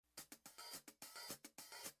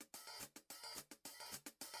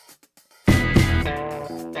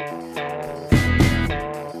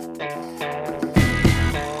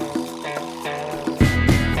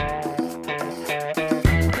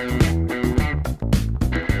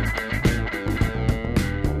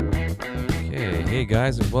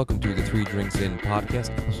guys, and welcome to the Three Drinks In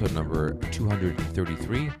podcast, episode number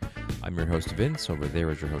 233. I'm your host, Vince. Over there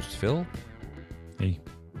is your host, Phil. Hey.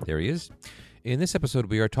 There he is. In this episode,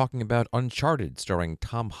 we are talking about Uncharted, starring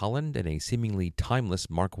Tom Holland and a seemingly timeless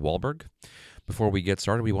Mark Wahlberg. Before we get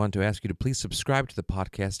started, we want to ask you to please subscribe to the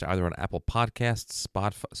podcast either on Apple Podcasts,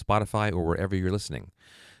 Spotify, or wherever you're listening.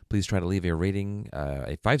 Please try to leave a rating,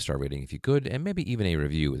 a 5-star rating if you could, and maybe even a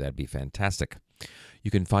review. That'd be fantastic. You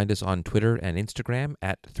can find us on Twitter and Instagram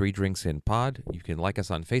at 3drinksinpod. You can like us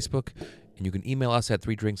on Facebook, and you can email us at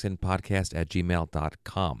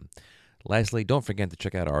 3drinksinpodcast@gmail.com. Lastly, don't forget to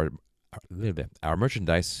check out our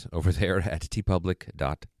merchandise over there at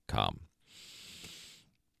tpublic.com.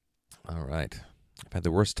 All right. I've had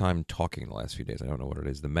the worst time talking the last few days. I don't know what it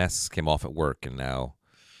is. The masks came off at work, and now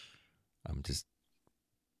I'm just,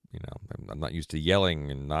 I'm not used to yelling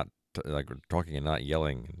and not talking and not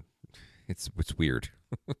yelling. It's weird.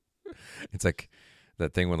 It's like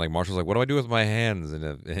that thing when Marshall's like, "What do I do with my hands?" in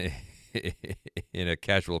a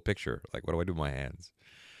casual picture. Like, what do I do with my hands?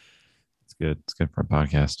 It's good. It's good for a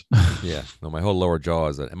podcast. Yeah. No, my whole lower jaw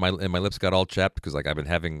is and my lips got all chapped because I've been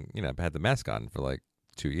having I've had the mask on for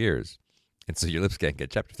 2 years, and so your lips can't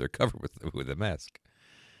get chapped if they're covered with a mask.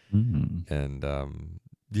 Mm. And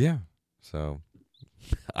yeah, so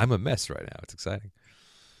I'm a mess right now. It's exciting.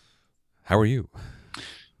 How are you?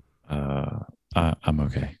 I'm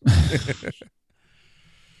okay.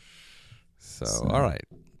 So, all right.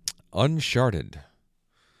 Uncharted,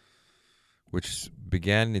 which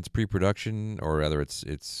began its pre-production, or rather it's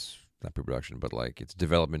not pre-production, but its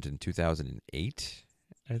development in 2008,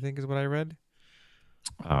 I think is what I read.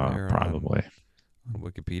 Probably. On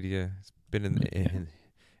Wikipedia. It's been in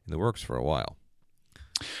the works for a while.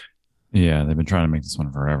 Yeah, they've been trying to make this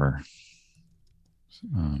one forever.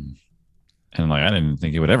 And I didn't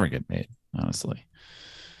think it would ever get made, honestly.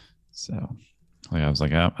 So I was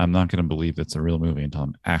like, I'm not going to believe it's a real movie until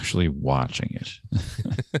I'm actually watching it.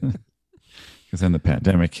 Because then the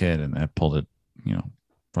pandemic hit and that pulled it,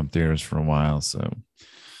 from theaters for a while. So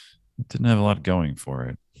it didn't have a lot going for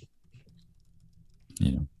it.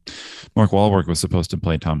 Mark Wahlberg was supposed to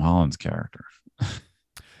play Tom Holland's character.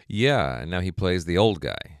 Yeah, and now he plays the old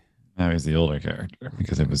guy. Now he's the older character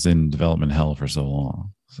because it was in development hell for so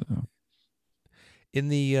long. So in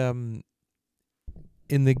the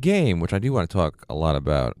game, which I do want to talk a lot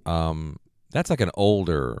about, that's like an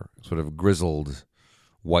older, sort of grizzled,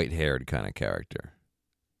 white-haired kind of character.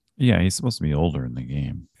 Yeah, he's supposed to be older in the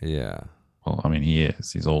game. Yeah. Well, I mean, he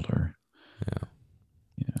is. He's older. Yeah.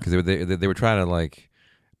 Because they were trying to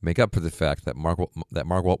make up for the fact that Mark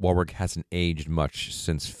Wahlberg hasn't aged much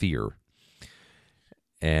since Fear.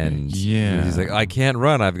 And he's like, I can't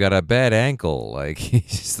run. I've got a bad ankle.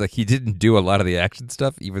 He's just he didn't do a lot of the action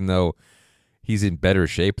stuff, even though he's in better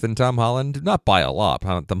shape than Tom Holland. Not by a lot.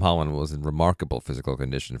 Tom Holland was in remarkable physical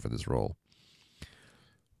condition for this role.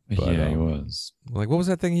 But, he was. What was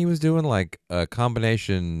that thing he was doing? A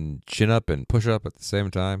combination chin up and push up at the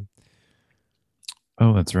same time.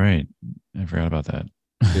 Oh, that's right. I forgot about that.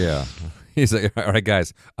 Yeah. He's like, all right,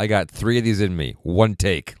 guys, I got 3 of these in me. One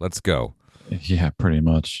take. Let's go. Yeah, pretty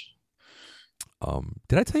much.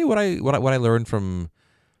 Did I tell you what I learned from?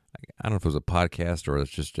 I don't know if it was a podcast or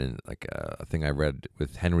it's just in a thing I read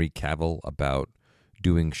with Henry Cavill about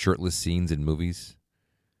doing shirtless scenes in movies.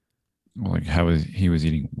 How he was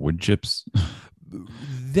eating wood chips.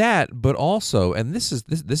 That, but also, and this is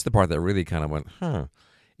the part that really kind of went,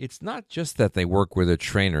 It's not just that they work with a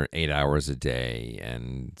trainer 8 hours a day,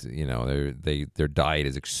 and their diet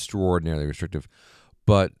is extraordinarily restrictive,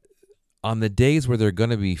 but on the days where they're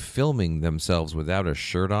going to be filming themselves without a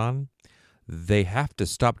shirt on, they have to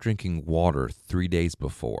stop drinking water 3 days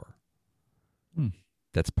before.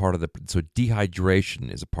 That's part of so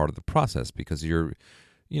dehydration is a part of the process because your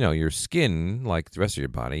skin, like the rest of your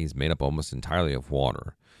body, is made up almost entirely of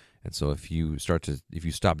water. And so if you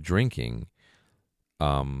stop drinking,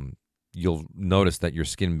 you'll notice that your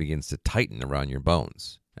skin begins to tighten around your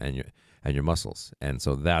bones and your muscles. And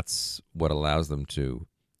so that's what allows them to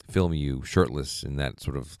film you shirtless in that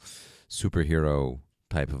sort of superhero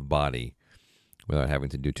type of body without having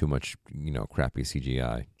to do too much, crappy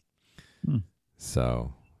CGI.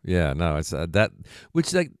 So, yeah, no, it's that,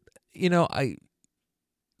 which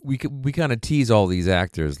we kind of tease all these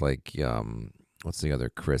actors what's the other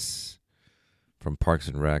Chris from Parks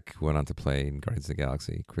and Rec who went on to play in Guardians of the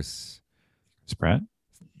Galaxy? Chris Pratt?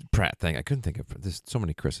 Pratt thing. I couldn't think of it. There's so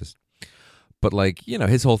many Chris's. But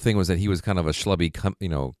his whole thing was that he was kind of a schlubby,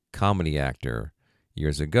 comedy actor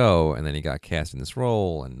years ago, and then he got cast in this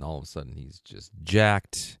role, and all of a sudden he's just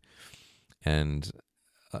jacked. And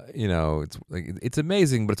it's like it's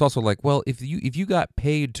amazing, but it's also like, well, if you got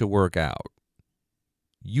paid to work out,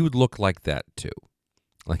 you would look like that too.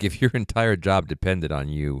 Like if your entire job depended on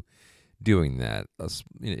you doing that,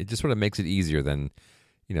 it just sort of makes it easier than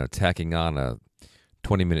tacking on a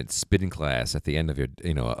 20-minute spin class at the end of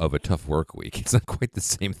of a tough work week. It's not quite the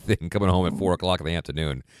same thing coming home at 4 o'clock in the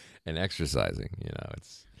afternoon and exercising.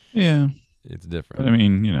 Yeah, It's but different. I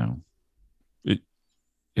mean, it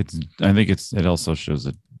it's I think it also shows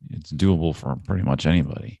that it's doable for pretty much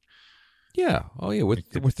anybody. Yeah. Oh yeah. Like,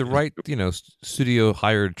 With the right studio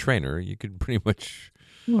hired trainer, you could pretty much.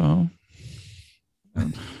 well,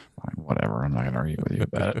 fine, whatever. I'm not gonna argue with you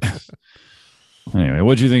about it. Anyway,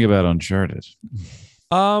 what do you think about Uncharted?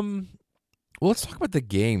 Um. Well, let's talk about the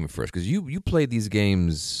game first, because you played these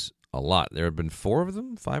games a lot. There have been four of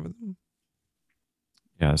them, five of them.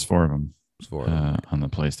 Yeah, there's four of them It's four of them. on the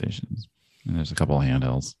PlayStations, and there's a couple of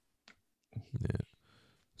handhelds. Yeah.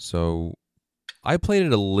 So I played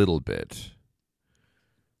it a little bit,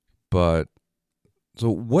 but so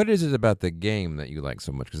what is it about the game that you like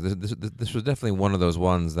so much? Because this was definitely one of those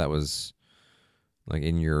ones that was like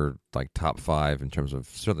in your like top five in terms of,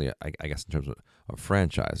 certainly I guess in terms of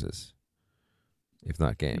franchises, if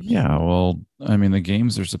not games. Yeah, well, I mean, the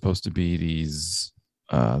games are supposed to be these.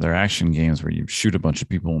 They're action games where you shoot a bunch of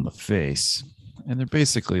people in the face, and they're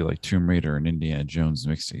basically like Tomb Raider and Indiana Jones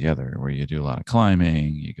mixed together, where you do a lot of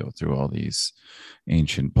climbing, you go through all these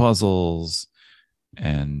ancient puzzles,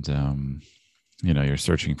 and you're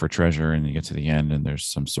searching for treasure, and you get to the end, and there's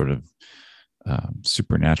some sort of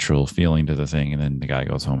supernatural feeling to the thing, and then the guy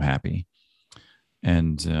goes home happy.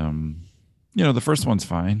 And the first one's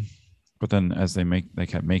fine, but then as they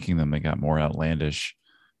kept making them, they got more outlandish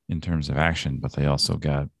in terms of action, but they also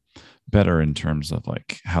got better in terms of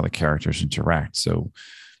like how the characters interact. So,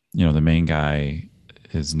 the main guy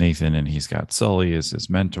is Nathan, and he's got Sully as his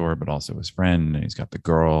mentor, but also his friend, and he's got the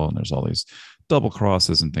girl, and there's all these double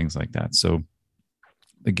crosses and things like that. So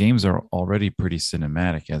the games are already pretty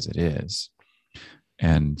cinematic as it is.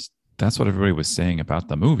 And that's what everybody was saying about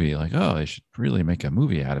the movie. Like, oh, they should really make a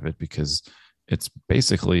movie out of it because it's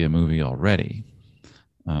basically a movie already.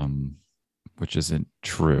 Which isn't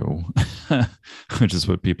true, which is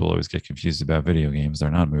what people always get confused about video games.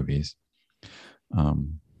 They're not movies.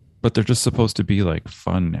 But they're just supposed to be like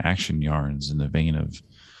fun action yarns in the vein of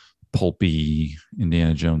pulpy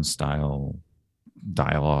Indiana Jones style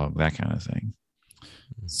dialogue, that kind of thing.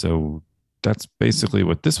 So that's basically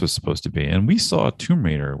what this was supposed to be. And we saw Tomb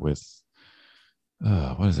Raider with,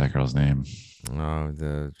 what is that girl's name? Oh,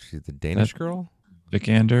 she's the Danish girl.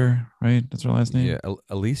 Vikander, right? That's her last name. Yeah,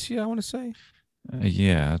 Alicia, I want to say.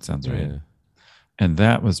 Yeah, that sounds right. Yeah. And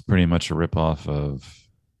that was pretty much a ripoff of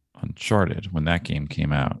Uncharted when that game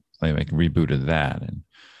came out. They like rebooted that,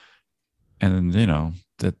 and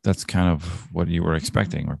that's kind of what you were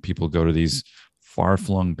expecting, where people go to these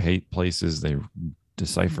far-flung places, they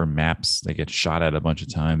decipher maps, they get shot at a bunch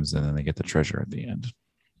of times, and then they get the treasure at the end.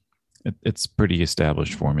 It's pretty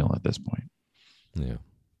established formula at this point. Yeah.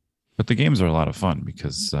 But the games are a lot of fun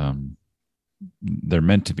because they're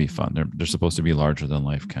meant to be fun. They're supposed to be larger than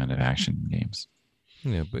life kind of action games.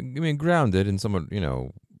 Yeah, but I mean, grounded in somewhat,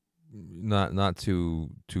 not too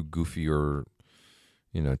goofy or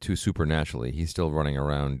too supernaturally. He's still running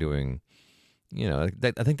around doing, I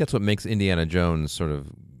think that's what makes Indiana Jones sort of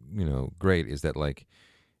great, is that like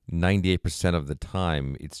 98% of the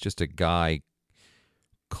time it's just a guy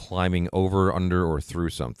climbing over, under, or through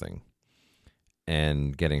something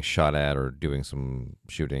and getting shot at or doing some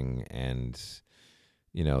shooting, and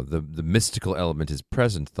the mystical element is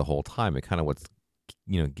present the whole time. It kind of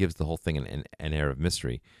gives the whole thing an air of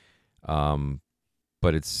mystery,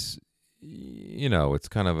 but it's it's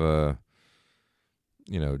kind of a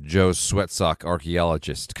Joe Sweatsock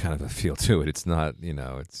archaeologist kind of a feel to it. It's not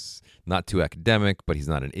it's not too academic, but he's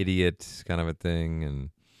not an idiot kind of a thing. And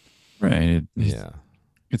right, yeah,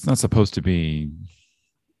 it's not supposed to be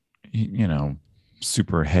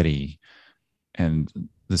super heady, and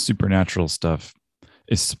the supernatural stuff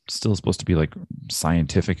is still supposed to be like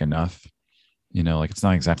scientific enough, like it's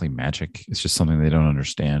not exactly magic. It's just something they don't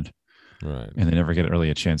understand, right? And they never get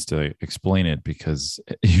really a chance to explain it because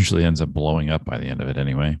it usually ends up blowing up by the end of it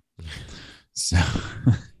anyway. So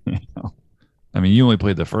I mean, you only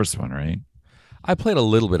played the first one, right? I played a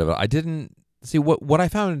little bit of it. I didn't see what I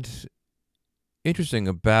found interesting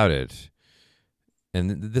about it,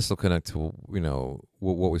 and this will connect to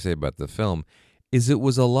what we say about the film, is it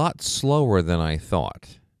was a lot slower than I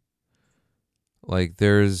thought. Like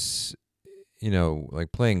there's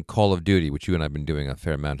like playing Call of Duty, which you and I've been doing a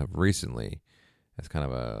fair amount of recently. That's kind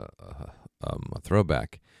of a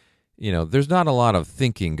throwback. there's not a lot of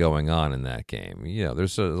thinking going on in that game.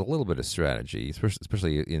 There's a little bit of strategy,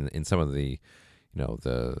 especially in some of the,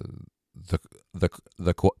 the the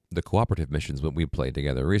the cooperative missions that we played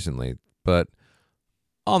together recently. But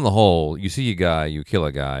on the whole, you see a guy, you kill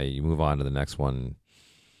a guy, you move on to the next one.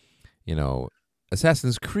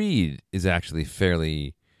 Assassin's Creed is actually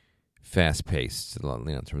fairly fast paced,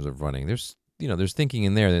 in terms of running. There's thinking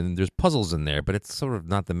in there, and there's puzzles in there, but it's sort of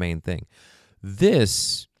not the main thing.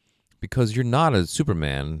 This, because you're not a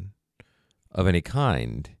Superman of any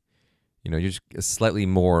kind, you're just slightly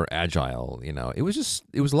more agile. It was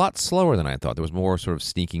a lot slower than I thought. There was more sort of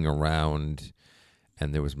sneaking around,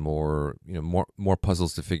 and there was more, more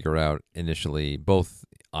puzzles to figure out initially, both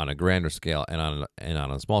on a grander scale and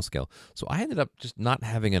on a small scale. So I ended up just not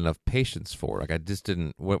having enough patience for it. Like, I just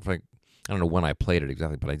didn't. I don't know when I played it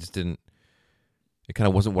exactly, but I just didn't. It kind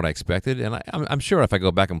of wasn't what I expected, and I'm sure if I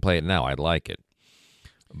go back and play it now, I'd like it.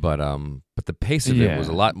 But the pace of it was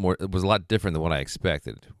a lot more. It was a lot different than what I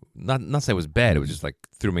expected. Not say it was bad. It was just like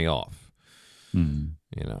threw me off. Mm.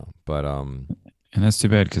 But and that's too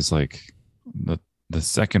bad, because like the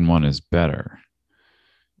second one is better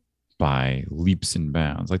by leaps and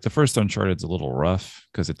bounds. Like the first Uncharted's a little rough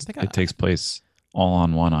because it takes place all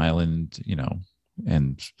on one island,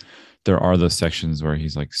 and there are those sections where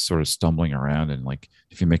he's like sort of stumbling around, and like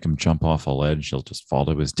if you make him jump off a ledge, he'll just fall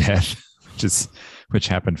to his death, which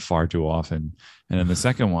happened far too often. And in the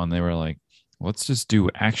second one, they were like, let's just do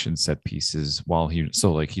action set pieces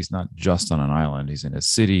so like he's not just on an island, he's in a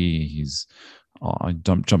city, he's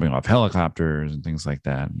jumping off helicopters and things like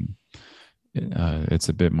that. And it's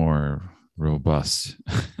a bit more robust.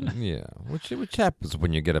 Yeah, which happens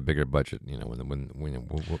when you get a bigger budget.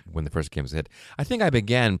 When the first game's hit. I think I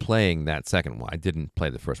began playing that second one. I didn't play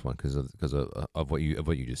the first one because of what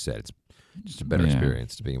you just said. It's just a better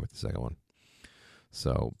experience to begin with the second one.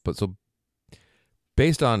 So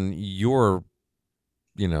based on your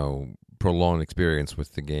prolonged experience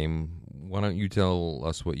with the game, why don't you tell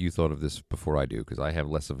us what you thought of this before I do? Because I have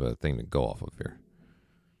less of a thing to go off of here.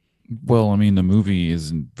 Well, I mean, the movie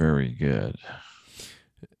isn't very good.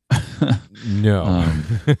 No.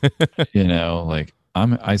 Like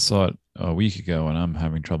I saw it a week ago, and I'm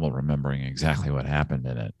having trouble remembering exactly what happened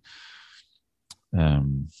in it.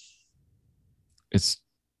 It's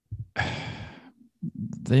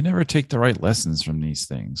they never take the right lessons from these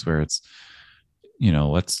things, where it's,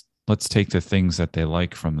 let's take the things that they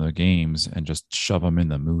like from the games and just shove them in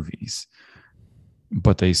the movies.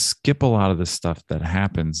 But they skip a lot of the stuff that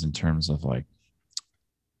happens in terms of like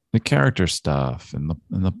the character stuff and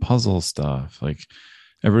the puzzle stuff. Like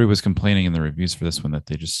everybody was complaining in the reviews for this one that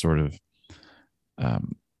they just sort of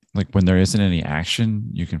like when there isn't any action,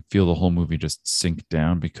 you can feel the whole movie just sink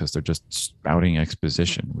down because they're just spouting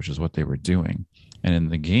exposition, which is what they were doing. And in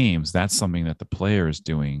the games, that's something that the player is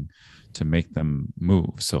doing to make them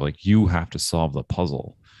move. So like you have to solve the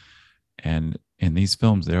puzzle. And in these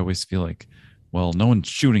films, they always feel like, well, no one's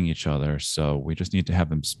shooting each other, so we just need to have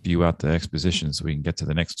them spew out the exposition so we can get to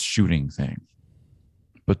the next shooting thing.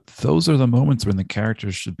 But those are the moments when the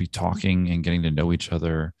characters should be talking and getting to know each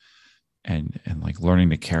other and like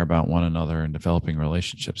learning to care about one another and developing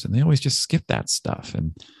relationships. And they always just skip that stuff.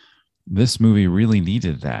 And this movie really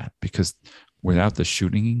needed that, because without the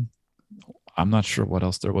shooting, I'm not sure what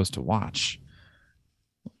else there was to watch.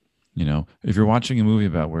 If you're watching a movie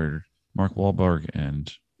about where Mark Wahlberg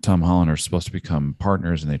and Tom Holland are supposed to become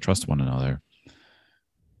partners and they trust one another,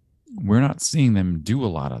 we're not seeing them do a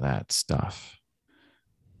lot of that stuff.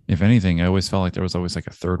 If anything, I always felt like there was always like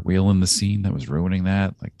a third wheel in the scene that was ruining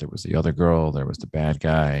that. Like there was the other girl, there was the bad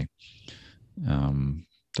guy,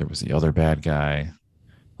 there was the other bad guy.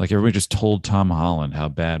 Like everybody just told Tom Holland how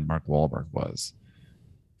bad Mark Wahlberg was,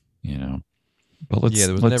 But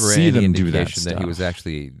there was never any indication that he was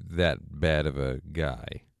actually that bad of a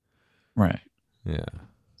guy. Right. Yeah.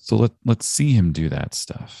 So let's see him do that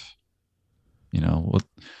stuff.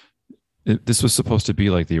 This was supposed to be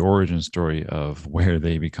like the origin story of where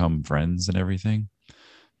they become friends and everything,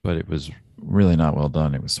 but it was really not well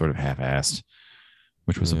done. It was sort of half-assed,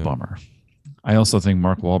 which was a bummer. I also think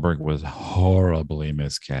Mark Wahlberg was horribly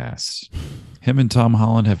miscast. Him and Tom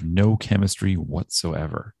Holland have no chemistry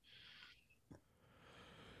whatsoever.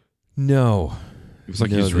 No. It was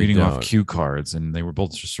like he was reading off cue cards, and they were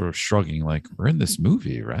both just sort of shrugging, like, we're in this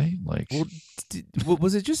movie, right? Like,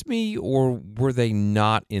 was it just me, or were they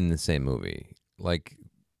not in the same movie? Like,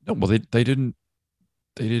 no, well, they didn't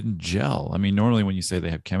gel. I mean, normally when you say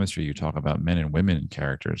they have chemistry, you talk about men and women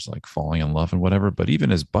characters like falling in love and whatever. But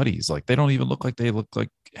even as buddies, like they don't even look like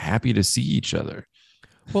happy to see each other.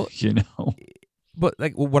 Well, But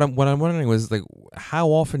like what I'm wondering was like how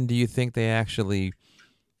often do you think they actually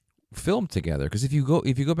film together? Because if you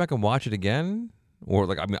go back and watch it again, or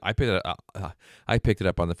like I mean I picked it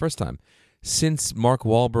up on the first time. Since Mark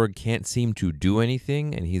Wahlberg can't seem to do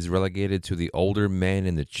anything, and he's relegated to the older man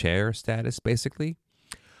in the chair status, basically.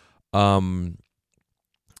 Um,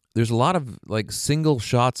 there's a lot of like single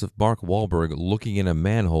shots of Mark Wahlberg looking in a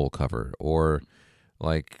manhole cover, or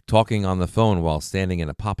like talking on the phone while standing in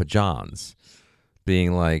a Papa John's,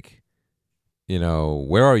 being like,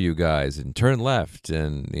 where are you guys? And turn left,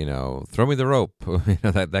 and throw me the rope,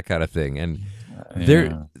 that kind of thing. And they're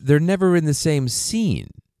Yeah. they're never in the same scene.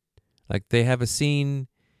 Like they have a scene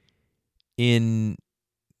in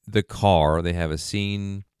the car. They have a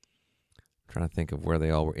scene. I'm trying to think of where they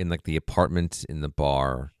all were in, like the apartment, in the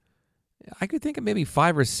bar. I could think of maybe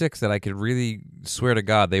 5 or 6 that I could really swear to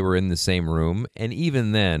God they were in the same room. And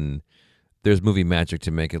even then, there's movie magic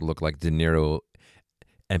to make it look like De Niro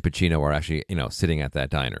and Pacino are actually, sitting at that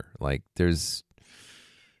diner. Like it's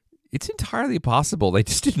entirely possible they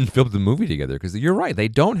just didn't film the movie together, because you're right, they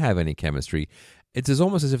don't have any chemistry.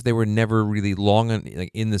 Almost as if they were never really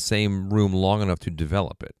like in the same room long enough to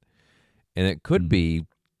develop it. And it could be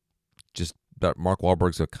just that Mark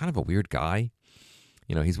Wahlberg's a kind of a weird guy.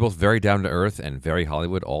 He's both very down to earth and very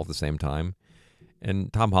Hollywood all at the same time.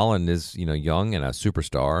 And Tom Holland is, young and a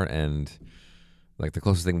superstar, and like the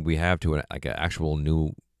closest thing we have to an actual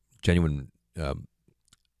new, genuine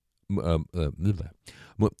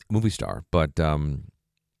movie star. But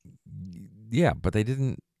yeah, but they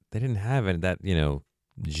didn't have any that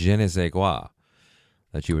je ne sais quoi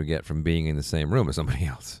that you would get from being in the same room as somebody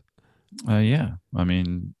else. Yeah. I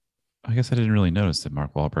mean, I guess I didn't really notice that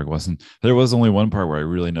Mark Wahlberg wasn't. There was only one part where I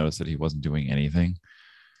really noticed that he wasn't doing anything,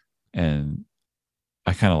 and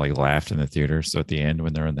I kind of like laughed in the theater. So at the end,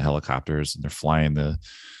 when they're in the helicopters and they're flying the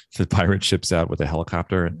pirate ships out with the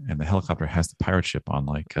helicopter, and the helicopter has the pirate ship on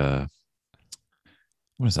like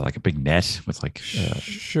what is that, like a big net with like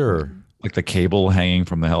Sure. like the cable hanging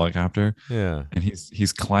from the helicopter, Yeah. and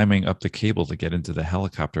he's climbing up the cable to get into the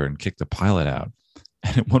helicopter and kick the pilot out.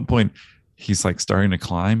 And at one point, he's like starting to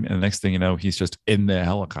climb, and the next thing you know, he's just in the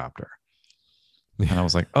helicopter. And I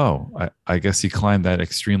was like, oh, I guess he climbed that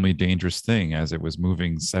extremely dangerous thing as it was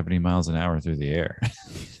moving 70 miles an hour through the air.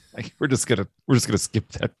 Like we're just gonna skip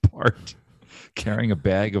that part. Carrying a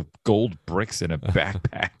bag of gold bricks in a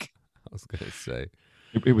backpack. I was gonna say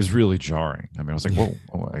It was really jarring. I mean, I was like,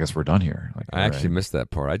 whoa, I guess we're done here. Like, I actually missed that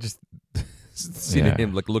part. I just seen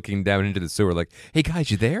him like looking down into the sewer, like, "Hey guys,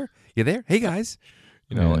 you there? You there? Hey guys,"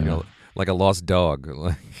 like a lost dog.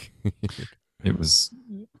 Like it was,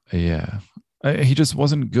 yeah. He just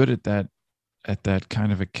wasn't good at that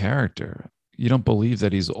kind of a character. You don't believe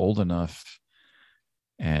that he's old enough,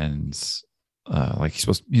 and like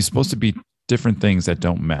he's supposed to be different things that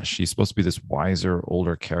don't mesh. He's supposed to be this wiser,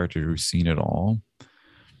 older character who's seen it all,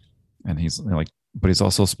 and he's like, but he's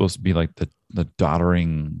also supposed to be like the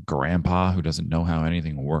doddering grandpa who doesn't know how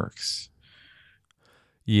anything works.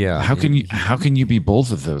 Yeah. How can you be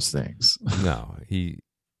both of those things? No, he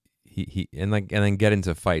and then get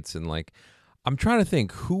into fights, and like I'm trying to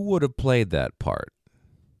think who would have played that part.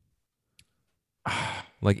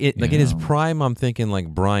 Like in his prime, I'm thinking like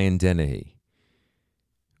Brian Dennehy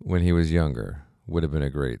when he was younger would have been a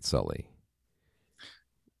great Sully.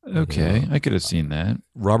 Okay, I could have seen that.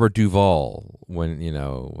 Robert Duvall when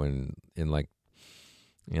in like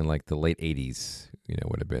the late 80s,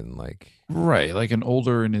 would have been like right, like an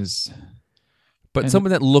older in his. But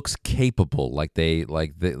someone that looks capable,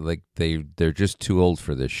 they're just too old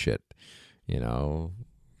for this shit.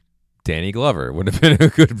 Danny Glover would have been a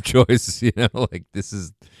good choice.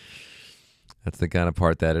 That's the kind of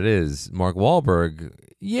part that it is. Mark Wahlberg,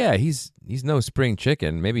 yeah, he's no spring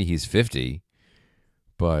chicken. Maybe he's 50,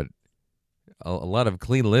 but a lot of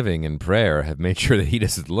clean living and prayer have made sure that he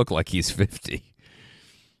doesn't look like he's 50.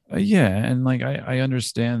 Yeah, and like I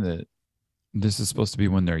understand that this is supposed to be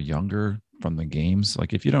when they're younger from the games.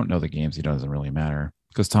 Like if you don't know the games, it doesn't really matter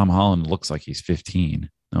because Tom Holland looks like he's 15,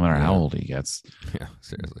 no matter how old he gets. Yeah,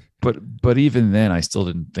 seriously. But even then, I still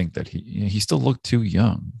didn't think that he still looked too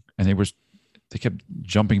young, and they kept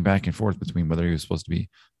jumping back and forth between whether he was supposed to be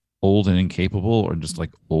old and incapable or just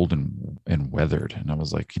like old and weathered. And I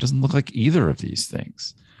was like, he doesn't look like either of these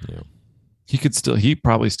things. Yeah, he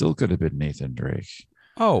probably still could have been Nathan Drake.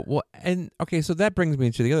 Oh, well, and okay, so that brings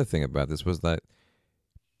me to the other thing about this was that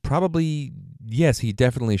probably, yes, he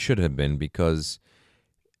definitely should have been, because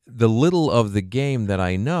the little of the game that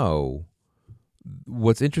I know,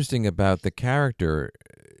 what's interesting about the character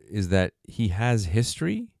is that he has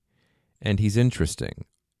history and he's interesting,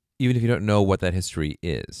 even if you don't know what that history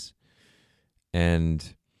is.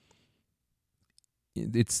 And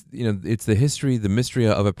it's it's the history, the mystery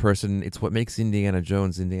of a person. It's what makes Indiana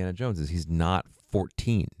Jones Indiana Jones. Is he's not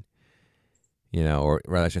 14, or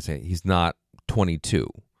rather I should say he's not 22.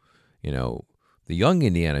 The young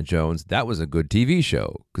Indiana Jones, that was a good TV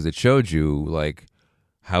show because it showed you like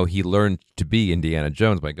how he learned to be Indiana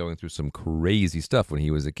Jones by going through some crazy stuff when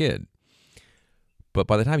he was a kid. But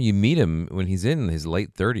by the time you meet him when he's in his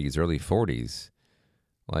late 30s, early 40s,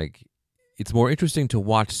 like it's more interesting to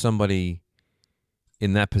watch somebody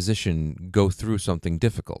in that position go through something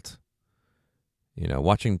difficult.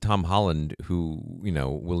 Watching Tom Holland, who,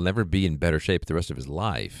 will never be in better shape the rest of his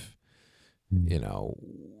life,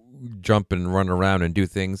 jump and run around and do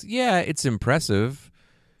things. Yeah, it's impressive,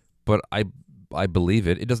 but I believe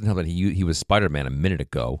it. It doesn't help that he was Spider-Man a minute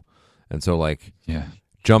ago. And so like Yeah.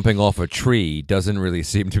 jumping off a tree doesn't really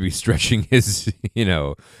seem to be stretching his,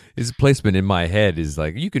 his placement in my head is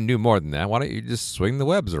like, you can do more than that. Why don't you just swing the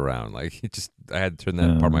webs around? Like I had to turn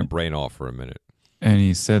that part of my brain off for a minute. And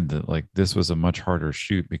he said that like this was a much harder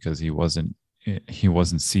shoot because he wasn't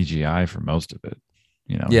CGI for most of it.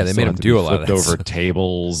 Yeah, he they still made him had to do be a lot of flipped that over stuff.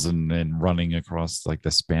 tables and running across like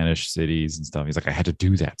the Spanish cities and stuff. He's like, I had to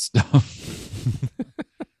do that stuff.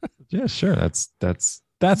 Yeah, sure.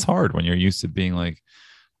 That's hard when you're used to being like,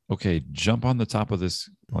 okay, jump on the top of this,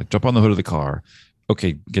 like jump on the hood of the car.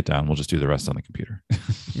 Okay, get down. We'll just do the rest on the computer.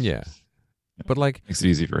 Yeah. But like Makes it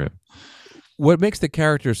easy for him. what makes the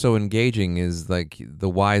character so engaging is like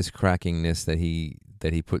the wisecrackingness that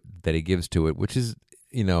he gives to it, which is,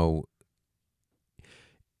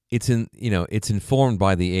 it's informed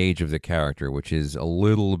by the age of the character, which is a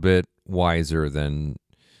little bit wiser than,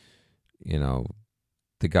 the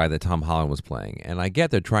guy that Tom Holland was playing. And I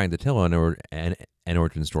get they're trying to tell an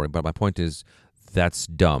origin story, but my point is that's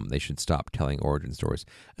dumb. They should stop telling origin stories,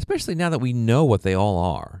 especially now that we know what they all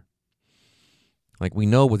are. Like, we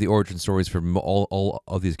know what the origin stories for all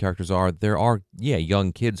of these characters are. There are,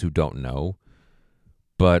 young kids who don't know,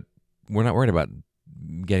 but we're not worried about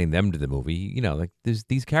getting them to the movie. Like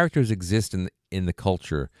these characters exist in the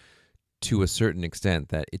culture to a certain extent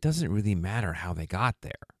that it doesn't really matter how they got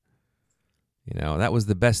there. That was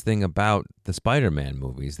the best thing about the Spider-Man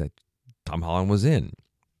movies that Tom Holland was in,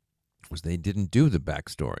 was they didn't do the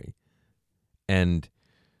backstory. And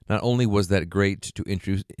not only was that great to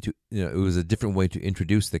introduce, it was a different way to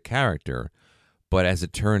introduce the character, but as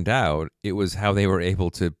it turned out, it was how they were able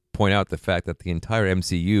to point out the fact that the entire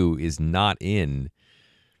MCU is not in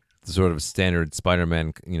the sort of standard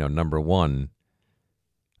Spider-Man, number one,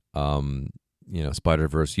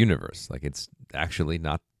 Spider-Verse universe. Like, it's actually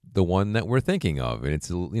not the one that we're thinking of, and it's,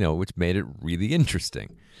 which made it really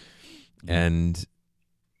interesting. And,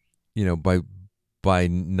 by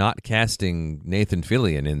not casting Nathan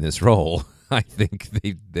Fillion in this role, I think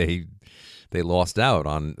they lost out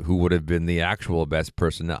on who would have been the actual best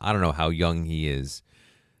person. Now, I don't know how young he is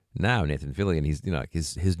now, Nathan Fillion. He's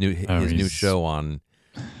his new show on.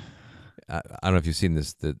 I don't know if you've seen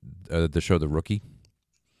this the show The Rookie.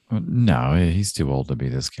 No, he's too old to be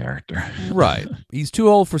this character. Right. He's too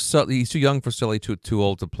old for Sully. He's too young for Sully. Too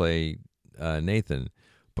old to play Nathan.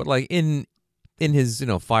 But like in his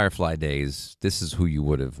Firefly days, this is who you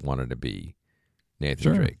would have wanted to be,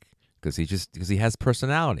 Nathan Drake, because he has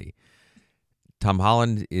personality. Tom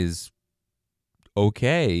Holland is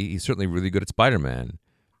okay. He's certainly really good at Spider-Man.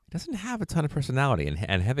 He doesn't have a ton of personality,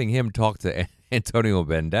 and having him talk to Antonio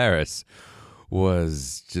Banderas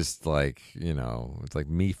was just like, it's like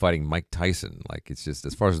me fighting Mike Tyson. Like, it's just,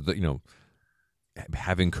 as far as the,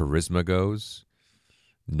 having charisma goes,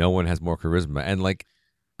 no one has more charisma. And like,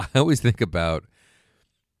 I always think about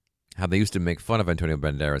how they used to make fun of Antonio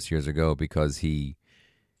Banderas years ago because he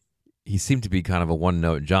seemed to be kind of a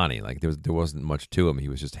one-note Johnny. Like, there wasn't much to him. He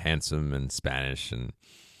was just handsome and Spanish. And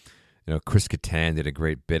Chris Kattan did a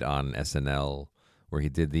great bit on SNL where he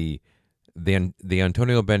did the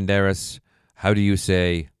Antonio Banderas, how do you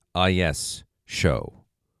say, ah, yes, show.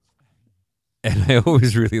 And I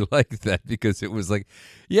always really liked that because it was like,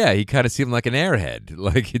 yeah, he kind of seemed like an airhead.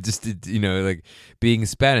 Like, it just, like being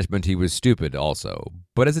Spanish meant he was stupid also.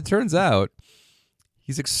 But as it turns out,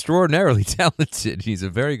 he's extraordinarily talented. He's a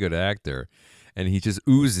very good actor. And he just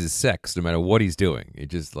oozes sex no matter what he's doing. It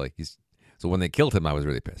just like, so when they killed him, I was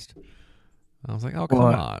really pissed. I was like, oh, come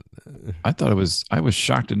on. I was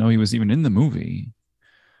shocked to know he was even in the movie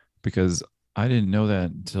because I didn't know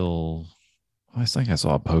that until I think I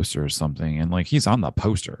saw a poster or something, and like he's on the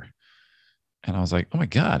poster, and I was like, oh my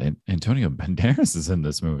god, Antonio Banderas is in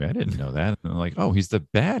this movie. I didn't know that. And like, oh, he's the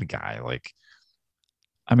bad guy. Like,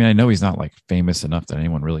 I mean, I know he's not like famous enough that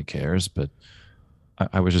anyone really cares, but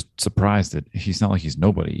I was just surprised that he's not like he's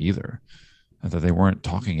nobody either. that they weren't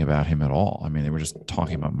talking about him at all. I mean, they were just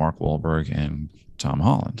talking about Mark Wahlberg and Tom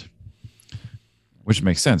Holland, which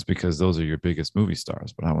makes sense because those are your biggest movie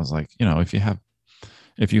stars. But I was like,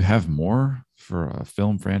 if you have more for a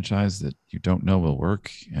film franchise that you don't know will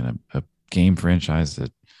work and a game franchise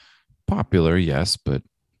that popular, yes, but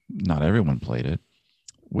not everyone played it,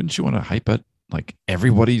 wouldn't you want to hype it like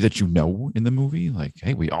everybody that you know in the movie? Like,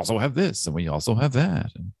 hey, we also have this and we also have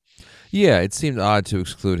that. And Yeah, it seemed odd to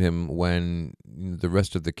exclude him when the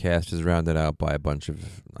rest of the cast is rounded out by a bunch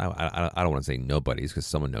of I don't want to say nobodies because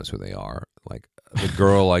someone knows who they are. Like the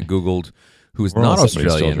girl I googled, who's we're all not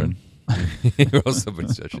somebody's Australian. children. We're all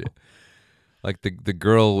somebody's children. Like the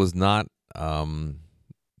girl was not you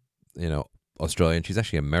know Australian. She's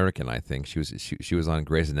actually American, I think. She was on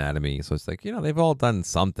Grey's Anatomy, so it's like they've all done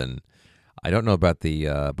something. I don't know about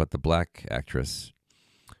the black actress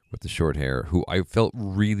with the short hair, who I felt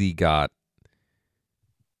really got.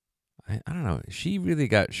 I don't know. She really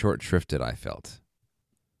got short shrifted. I felt.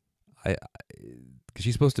 Because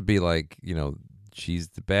she's supposed to be like she's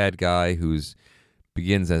the bad guy who's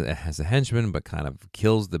begins as a henchman, but kind of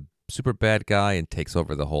kills the super bad guy and takes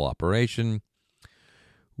over the whole operation.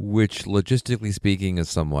 Which, logistically speaking, is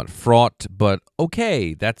somewhat fraught, but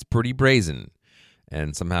okay, that's pretty brazen.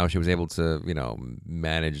 And somehow she was able to,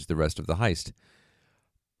 manage the rest of the heist.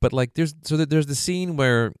 But like, there's the scene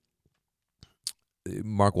where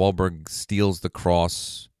Mark Wahlberg steals the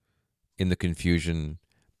cross in the confusion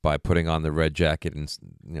by putting on the red jacket and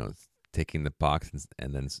taking the box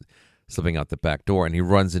and then slipping out the back door, and he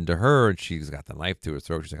runs into her and she's got the knife to her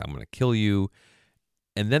throat. She's like, "I'm going to kill you."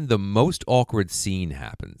 And then the most awkward scene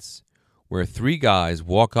happens where three guys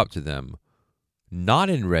walk up to them, not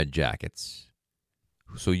in red jackets.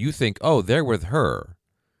 So you think, oh, they're with her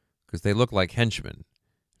because they look like henchmen.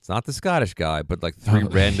 It's not the Scottish guy, but like three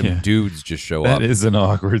random dudes just show up. That is an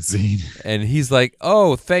awkward scene. And he's like,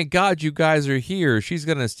 "Oh, thank God you guys are here. She's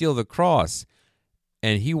going to steal the cross."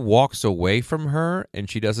 And he walks away from her and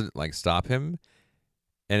she doesn't like stop him.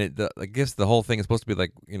 And I guess the whole thing is supposed to be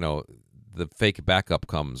like, the fake backup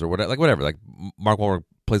comes or whatever. Like Mark Wahlberg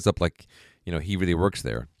plays up like, he really works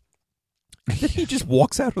there. And then he just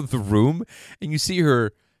walks out of the room and you see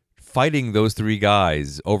her fighting those three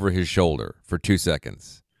guys over his shoulder for 2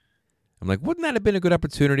 seconds. I'm like, wouldn't that have been a good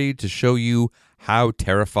opportunity to show you how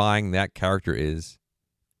terrifying that character is?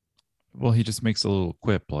 Well, he just makes a little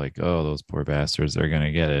quip like, "Oh, those poor bastards, they're going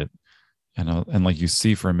to get it." And like you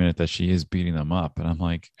see for a minute that she is beating them up. And I'm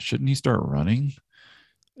like, shouldn't he start running?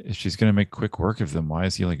 If she's going to make quick work of them, why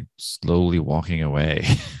is he like slowly walking away?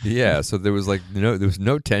 Yeah, so there was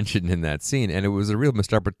no tension in that scene, and it was a real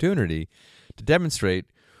missed opportunity to demonstrate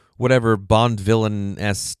whatever Bond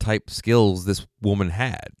villain-esque type skills this woman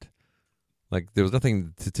had. Like there was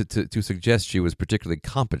nothing to suggest she was particularly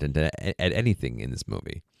competent at anything in this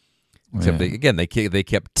movie, except they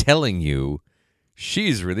kept telling you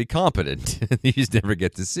she's really competent. You just never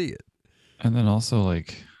get to see it. And then also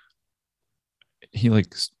like he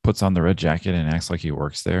like puts on the red jacket and acts like he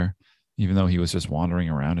works there, even though he was just wandering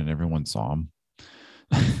around and everyone saw him.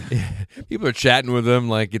 People are chatting with him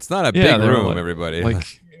like it's not a big room. Like, everybody,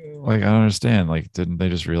 like I don't understand. Like, didn't they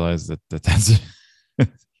just realize that's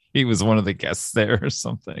he was one of the guests there or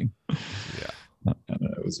something? Yeah,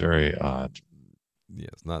 it was very odd. Yeah,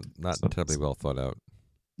 it's not terribly well thought out.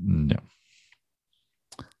 No.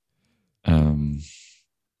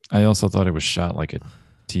 I also thought it was shot like a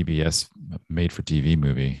TBS made for TV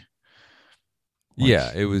movie. Like,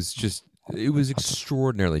 yeah, it was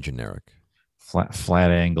extraordinarily generic.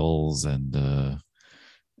 Flat angles and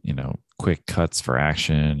quick cuts for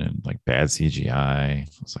action and like bad CGI. I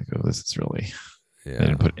was like, oh, this is really they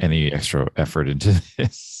didn't put any extra effort into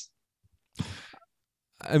this.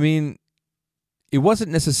 I mean, it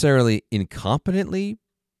wasn't necessarily incompetently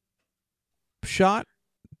shot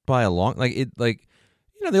by a long the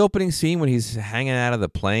opening scene when he's hanging out of the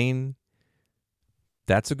plane.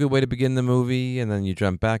 That's a good way to begin the movie, and then you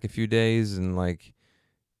jump back a few days and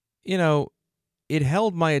it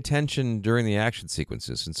held my attention during the action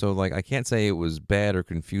sequences, and so I can't say it was bad or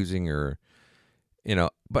confusing or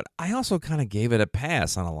but I also kind of gave it a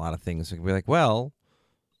pass on a lot of things. Like, be like, well,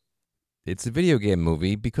 it's a video game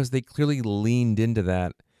movie because they clearly leaned into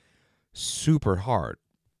that super hard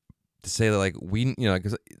to say that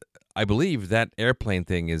because I believe that airplane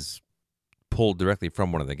thing is pulled directly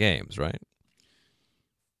from one of the games, right?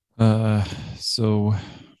 So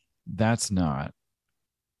that's not.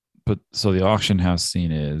 But so the auction house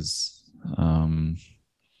scene is the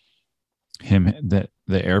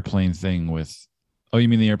airplane thing with. Oh, you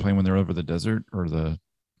mean the airplane when they're over the desert or the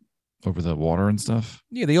over the water and stuff.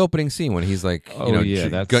 Yeah, the opening scene when he's like, Oh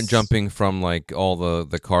yeah, jumping from like all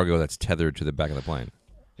the cargo that's tethered to the back of the plane.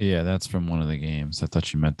 that's from one of the games. I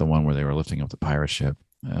thought you meant the one where they were lifting up the pirate ship.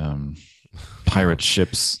 Pirate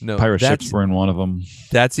ships. No, Pirate ships were in one of them.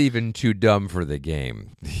 That's even too dumb for the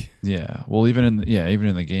game. Yeah. Well, even in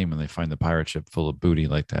the game when they find the pirate ship full of booty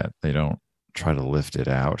like that, they don't try to lift it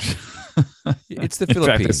out. It's the In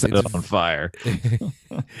fact, they Philippines. set it on fire.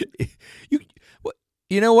 you,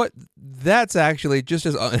 you know what? That's actually just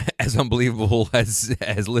as unbelievable as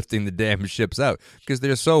lifting the damn ships out because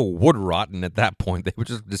they're so wood rotten at that point they would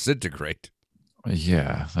just disintegrate.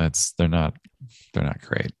 Yeah, they're not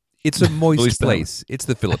great. It's a moist place. It's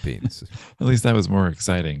the Philippines. At least that was more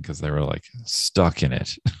exciting because they were like stuck in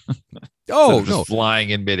it. Oh no,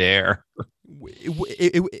 flying in midair.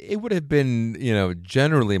 It would have been,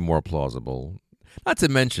 generally more plausible. Not to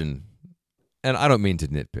mention, and I don't mean to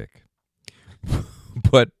nitpick,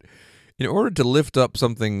 but in order to lift up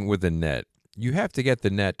something with a net, you have to get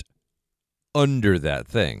the net under that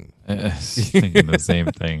thing. I was thinking the same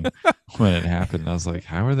thing when it happened. I was like,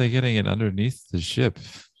 how are they getting it underneath the ship?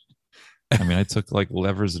 I mean, I took like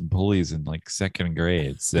levers and pulleys in like second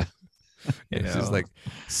grade. So, it's just like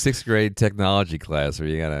sixth grade technology class where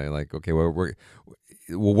you gotta like, okay, what we're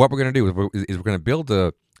gonna do is we're gonna build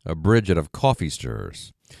a bridge out of coffee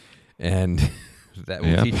stirrers, and that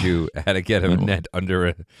will teach you how to get a net under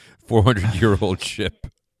a 400-year-old ship.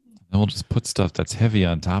 And we'll just put stuff that's heavy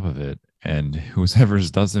on top of it, and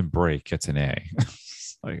whoever's doesn't break gets an A.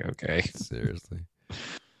 Like, okay, seriously.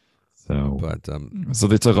 So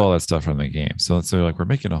they took all that stuff from the game. So they're like, we're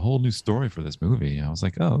making a whole new story for this movie. I was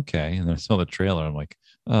like, oh, okay. And then I saw the trailer. I'm like,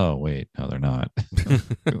 oh, wait, no, they're not.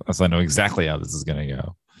 So I know exactly how this is going to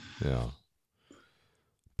go. Yeah.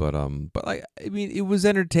 But I mean, it was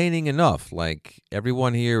entertaining enough. Like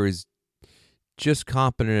everyone here is just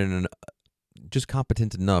competent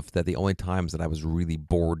enough that the only times that I was really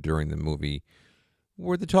bored during the movie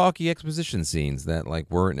were the talky exposition scenes that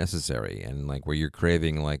like weren't necessary and like where you're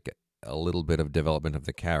craving like a little bit of development of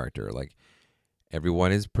the character. Like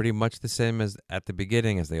everyone is pretty much the same as at the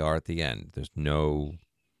beginning as they are at the end. There's no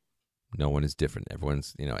one is different. Everyone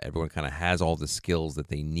kind of has all the skills that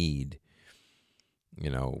they need,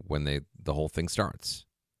 when the whole thing starts.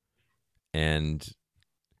 And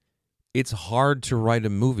it's hard to write a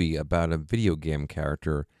movie about a video game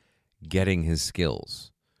character getting his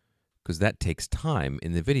skills because that takes time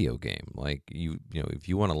in the video game. Like if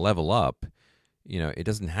you want to level up, it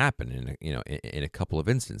doesn't happen in a couple of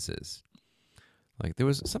instances. Like there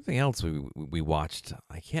was something else we watched.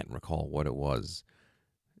 I can't recall what it was,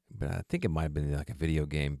 but I think it might have been like a video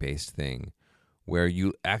game based thing where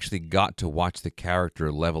you actually got to watch the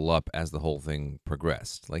character level up as the whole thing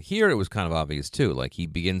progressed. Like here it was kind of obvious too. Like he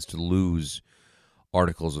begins to lose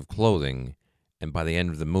articles of clothing, and by the end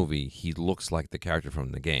of the movie he looks like the character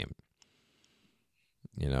from the game.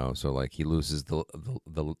 So like he loses the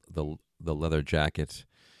leather jacket,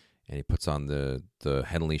 and he puts on the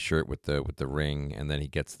Henley shirt with the ring, and then he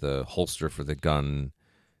gets the holster for the gun,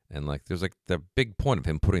 and like there's like the big point of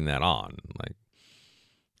him putting that on, like,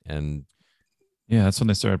 and yeah, that's when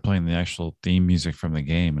they started playing the actual theme music from the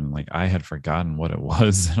game, and like I had forgotten what it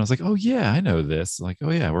was, and I was like, oh yeah, I know this. Like,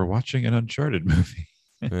 oh yeah, we're watching an Uncharted movie,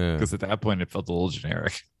 because at that point it felt a little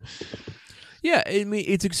generic. Yeah, I mean,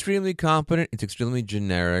 it's extremely competent. It's extremely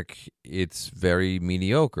generic. It's very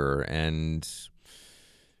mediocre. And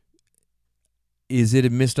is it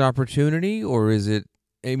a missed opportunity or is it?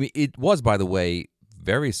 I mean, it was, by the way,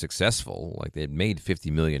 very successful. Like they had made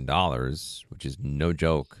 $50 million, which is no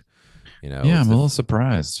joke. Yeah, I'm a little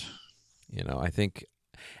surprised. I think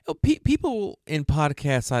people in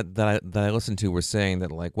podcasts that I listened to were saying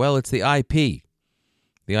that like, well, it's the IP.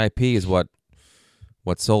 The IP is what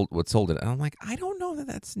sold it. And I'm like, I don't know that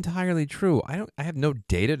that's entirely true. I have no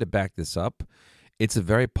data to back this up. It's a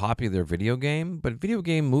very popular video game, but video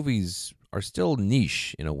game movies are still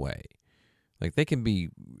niche in a way. Like they can be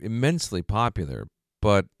immensely popular,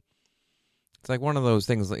 but it's like one of those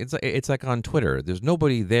things. It's like on Twitter. There's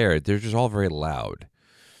nobody there. They're just all very loud.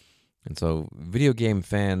 And so video game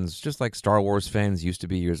fans, just like Star Wars fans used to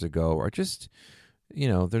be years ago, are just,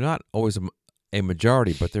 they're not always a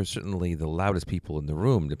majority, but they're certainly the loudest people in the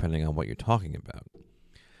room, depending on what you're talking about.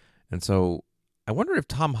 And so I wonder if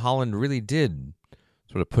Tom Holland really did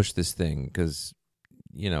sort of push this thing because,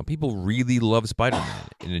 people really love Spider-Man,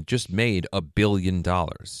 and it just made $1 billion.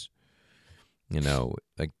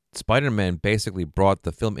 Like Spider-Man basically brought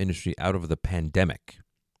the film industry out of the pandemic.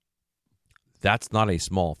 That's not a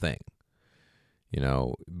small thing.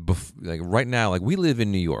 Like right now, like we live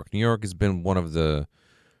in New York. New York has been one of the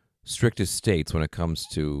strictest states when it comes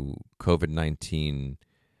to COVID-19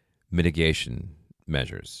 mitigation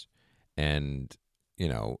measures. And,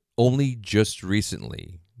 only just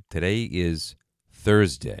recently, today is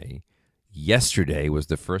Thursday. Yesterday was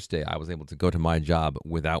the first day I was able to go to my job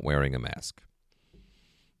without wearing a mask.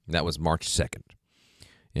 That was March 2nd.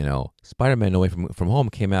 Spider-Man No Way from Home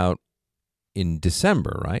came out in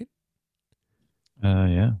December, right?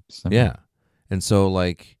 Yeah. Yeah. And so,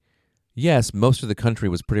 like, yes, most of the country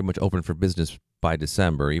was pretty much open for business by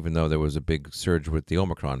December, even though there was a big surge with the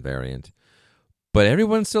Omicron variant. But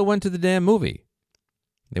everyone still went to the damn movie.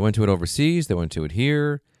 They went to it overseas, they went to it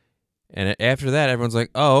here. And after that, everyone's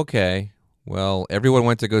like, oh, okay. Well, everyone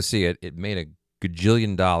went to go see it. It made a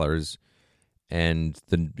gajillion dollars, and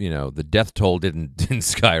the death toll didn't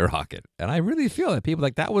skyrocket. And I really feel that people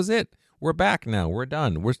like that was it. We're back now. We're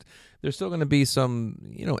done. There's still going to be some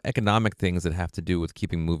economic things that have to do with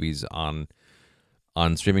keeping movies on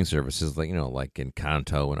streaming services like like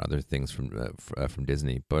Encanto and other things from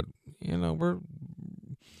Disney. But we're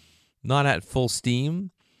not at full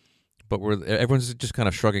steam. But everyone's just kind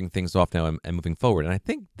of shrugging things off now and moving forward. And I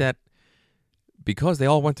think that because they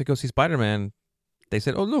all went to go see Spider-Man, they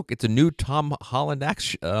said, "Oh, look, it's a new Tom Holland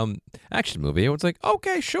action movie." It was like,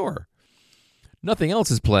 okay, sure. Nothing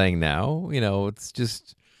else is playing now. It's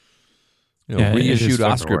just reissued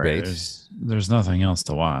Oscar bait. There's nothing else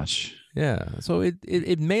to watch. Yeah, so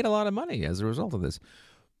it made a lot of money as a result of this.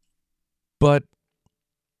 But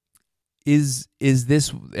is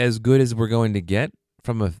this as good as we're going to get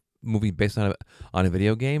from a movie based on a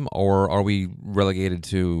video game, or are we relegated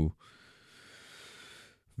to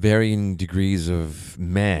varying degrees of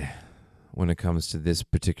meh when it comes to this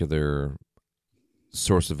particular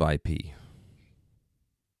source of IP?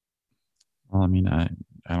 Well, I mean, I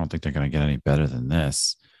don't think they're going to get any better than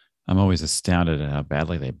this. I'm always astounded at how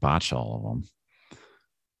badly they botch all of them.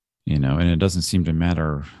 And it doesn't seem to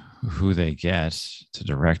matter who they get to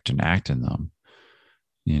direct and act in them.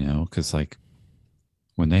 Because like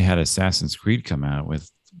when they had Assassin's Creed come out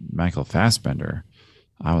with Michael Fassbender,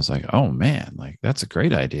 I was like, oh man, like that's a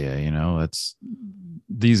great idea. It's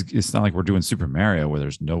not like we're doing Super Mario where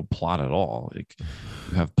there's no plot at all. Like,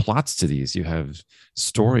 you have plots to these, you have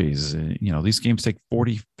stories. These games take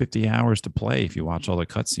 40, 50 hours to play if you watch all the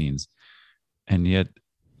cutscenes. And yet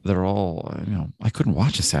they're all, I couldn't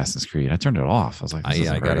watch Assassin's Creed. I turned it off. I was like,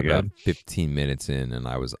 I got about 15 minutes in and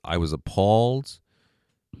I was appalled.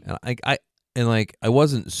 And I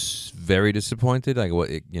wasn't very disappointed. Like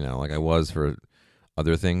I was for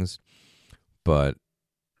other things, but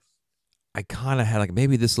I kind of had like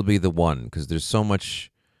maybe this will be the one because there's so much,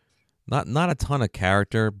 not a ton of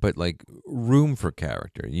character, but like room for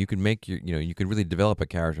character. You can make you can really develop a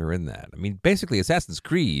character in that. I mean, basically, Assassin's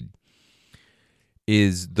Creed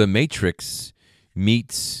is the Matrix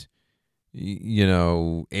meets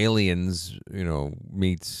aliens,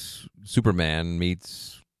 meets Superman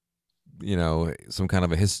meets some kind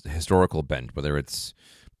of a historical bent, whether it's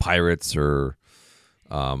pirates or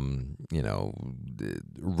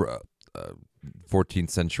 14th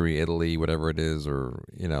century Italy, whatever it is, or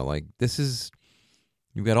like this is,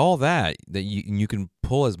 you've got all that you can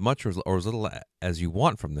pull as much or as little as you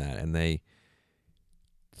want from that, and they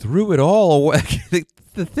threw it all away.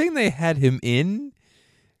 The thing they had him in,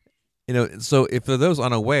 so if for those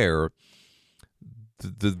unaware,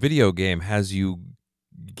 the video game has you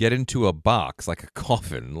get into a box like a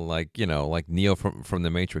coffin, like like Neo from the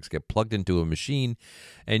Matrix, get plugged into a machine,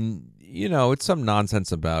 and it's some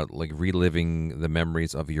nonsense about like reliving the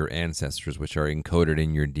memories of your ancestors, which are encoded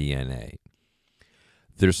in your DNA.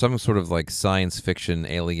 There's some sort of like science fiction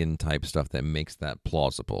alien type stuff that makes that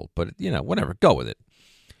plausible, but whatever, go with it.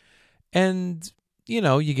 And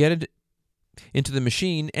you get it into the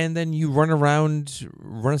machine, and then you run around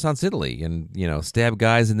Renaissance Italy and stab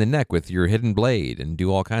guys in the neck with your hidden blade and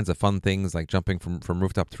do all kinds of fun things like jumping from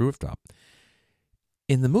rooftop to rooftop.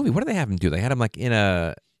 In the movie, what did they have him do? They had him like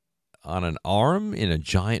on an arm in a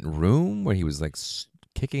giant room where he was like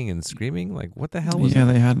kicking and screaming. Like, what the hell was that?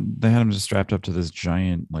 They had him just strapped up to this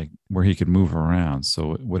giant, like where he could move around,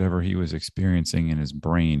 so whatever he was experiencing in his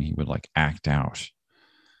brain, he would like act out.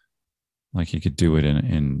 Like he could do it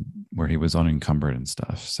in where he was unencumbered and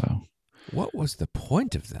stuff. So, what was the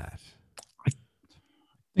point of that? I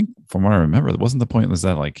think, from what I remember, it wasn't the point. Was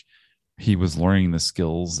that like he was learning the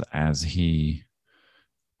skills as he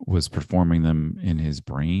was performing them in his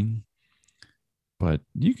brain? But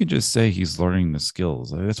you could just say he's learning the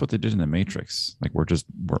skills. That's what they did in the Matrix. Like we're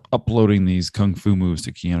uploading these kung fu moves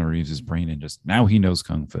to Keanu Reeves' brain, and just now he knows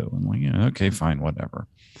kung fu. And like, okay, fine, whatever.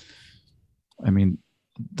 I mean,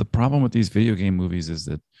 the problem with these video game movies is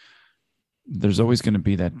that there's always going to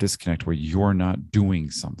be that disconnect where you're not doing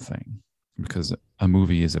something, because a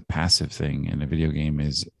movie is a passive thing and a video game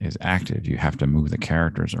is active. You have to move the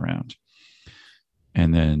characters around,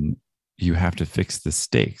 and then you have to fix the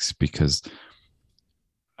stakes. Because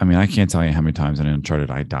I mean, I can't tell you how many times in Uncharted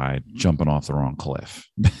I died jumping off the wrong cliff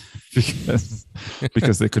because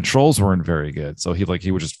the controls weren't very good. So he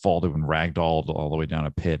would just fall to and ragdoll all the way down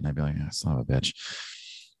a pit, and I'd be like, "That's not a bitch."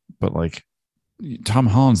 But like, Tom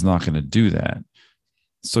Holland's not going to do that.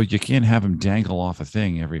 So you can't have him dangle off a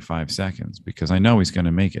thing every 5 seconds, because I know he's going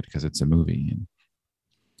to make it because it's a movie.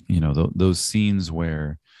 And those scenes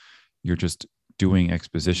where you're just doing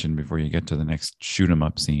exposition before you get to the next shoot 'em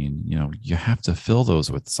up scene, you have to fill those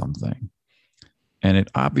with something. And it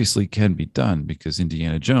obviously can be done because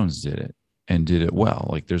Indiana Jones did it and did it well.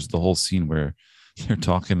 Like, there's the whole scene where they're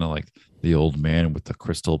talking to like the old man with the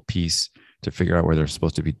crystal piece to figure out where they're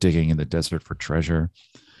supposed to be digging in the desert for treasure.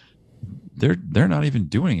 They're not even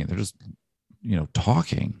doing it. They're just,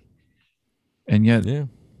 talking. And yet Yeah.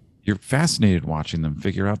 you're fascinated watching them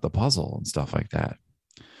figure out the puzzle and stuff like that.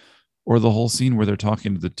 Or the whole scene where they're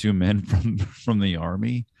talking to the two men from the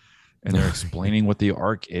army and they're explaining what the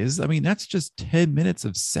Ark is. I mean, that's just 10 minutes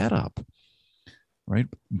of setup, right?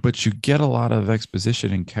 But you get a lot of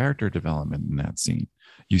exposition and character development in that scene.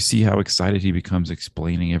 You see how excited he becomes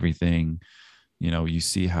explaining everything. You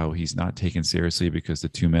see how he's not taken seriously because the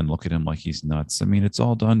two men look at him like he's nuts. I mean, it's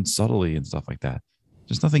all done subtly and stuff like that.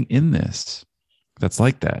 There's nothing in this that's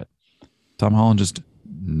like that. Tom Holland just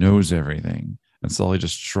knows everything. And Sully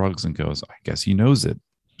just shrugs and goes, I guess he knows it.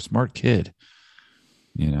 Smart kid,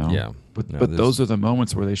 Yeah. But No, those are the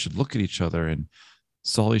moments where they should look at each other, and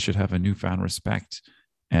Sully should have a newfound respect.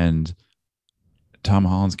 And Tom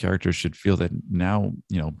Holland's character should feel that now,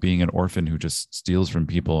 being an orphan who just steals from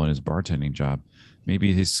people in his bartending job,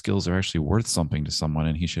 maybe his skills are actually worth something to someone,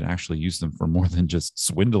 and he should actually use them for more than just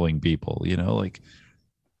swindling people, like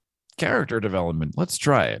character development. Let's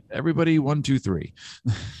try it. Everybody, 1, 2, 3.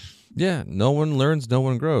 Yeah, no one learns, no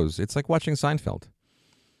one grows. It's like watching Seinfeld.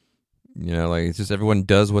 Like it's just everyone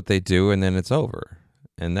does what they do and then it's over.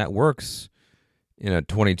 And that works in a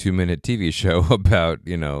 22-minute TV show about,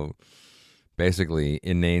 basically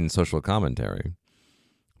inane social commentary.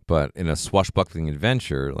 But in a swashbuckling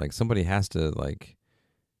adventure, like somebody has to like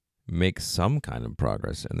make some kind of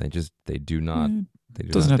progress, and they do not. They do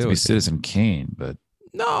It doesn't not have to do be it. Citizen Kane, but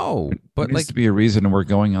No, but there needs like to be a reason we're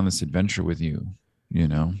going on this adventure with you,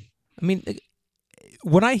 I mean,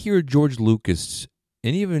 when I hear George Lucas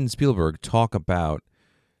and even Spielberg talk about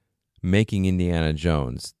making Indiana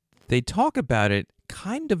Jones, they talk about it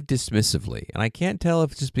kind of dismissively. And I can't tell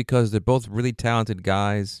if it's just because they're both really talented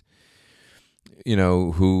guys,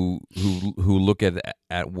 who look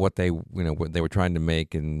at what they what they were trying to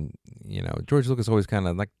make. And George Lucas always kind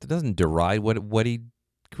of like doesn't deride what he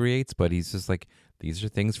creates, but he's just like, these are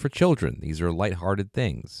things for children. These are lighthearted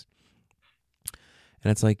things. And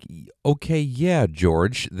it's like, okay, yeah,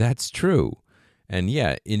 George, that's true. And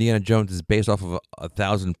yeah, Indiana Jones is based off of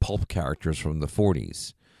 1,000 pulp characters from the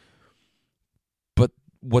 40s. But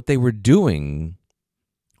what they were doing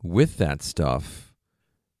with that stuff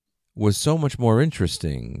was so much more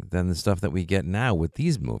interesting than the stuff that we get now with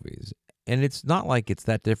these movies. And it's not like it's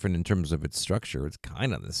that different in terms of its structure. It's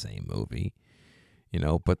kind of the same movie,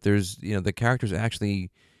 but there's, the characters actually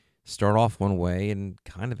start off one way and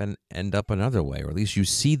kind of end up another way, or at least you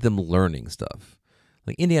see them learning stuff.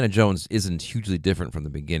 Like Indiana Jones isn't hugely different from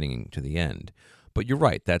the beginning to the end, but you're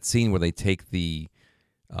right. That scene where they take the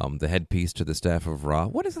headpiece to the Staff of Ra.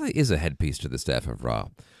 What is a headpiece to the Staff of Ra?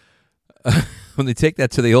 When they take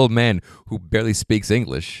that to the old man who barely speaks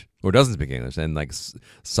English or doesn't speak English, and like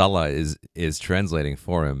Salah is translating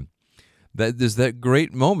for him. There's that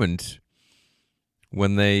great moment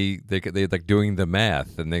when they like doing the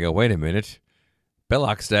math and they go, wait a minute,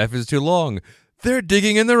 Belloc's staff is too long. They're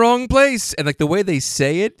digging in the wrong place. And like the way they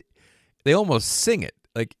say it, they almost sing it.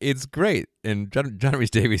 Like it's great. And John Rhys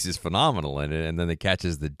Davies is phenomenal in it. And then they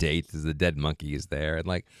catches the date as the dead monkey is there. And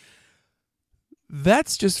like,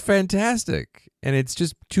 that's just fantastic. And it's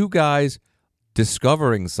just two guys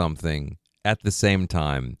discovering something at the same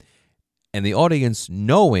time and the audience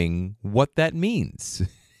knowing what that means.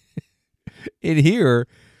 In here,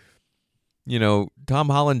 Tom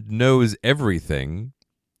Holland knows everything.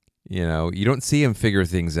 You don't see him figure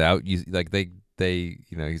things out. You like they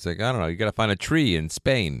he's like, I don't know, you got to find a tree in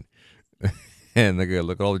Spain. And they go,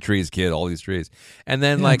 look at all the trees, kid, all these trees. And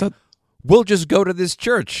then we'll just go to this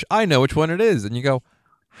church. I know which one it is. And you go,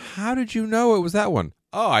 how did you know it was that one?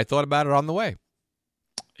 Oh, I thought about it on the way.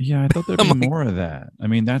 Yeah, I thought there'd be more of that. I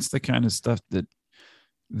mean, that's the kind of stuff that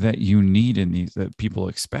that you need in these, that people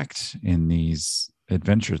expect in these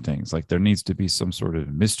adventure things. Like there needs to be some sort of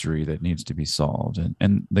mystery that needs to be solved,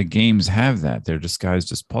 and the games have that. They're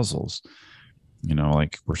disguised as puzzles.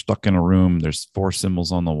 Like we're stuck in a room, there's four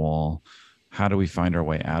symbols on the wall. How do we find our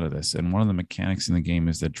way out of this? And one of the mechanics in the game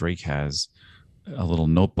is that Drake has a little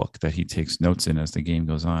notebook that he takes notes in as the game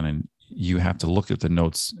goes on, and you have to look at the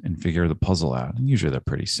notes and figure the puzzle out. And usually they're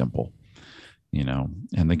pretty simple,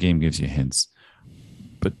 and the game gives you hints.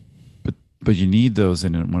 But but you need those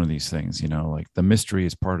in one of these things, like the mystery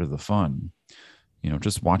is part of the fun.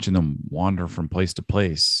 Just watching them wander from place to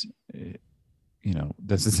place.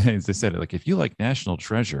 That's the same as they said. Like if you like National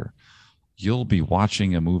Treasure, you'll be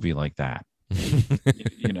watching a movie like that.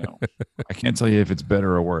 you know, I can't tell you if it's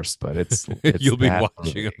better or worse, but it's You'll be that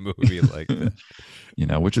watching movie. a movie like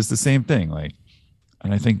that. Which is the same thing. Like,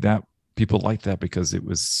 and I think that people like that because it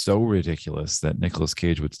was so ridiculous that Nicolas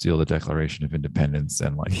Cage would steal the Declaration of Independence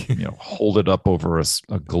and hold it up over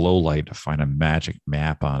a glow light to find a magic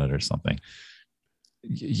map on it or something.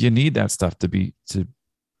 You need that stuff to be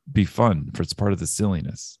fun, for it's part of the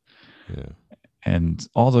silliness. Yeah. And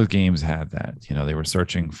all those games had that. They were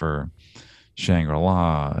searching for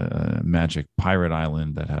Shangri-La, Magic Pirate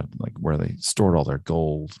Island that had like where they stored all their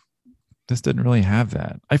gold. This didn't really have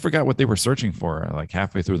that. I forgot what they were searching for like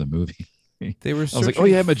halfway through the movie. They were I was like, oh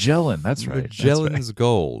yeah, Magellan. That's right. Magellan's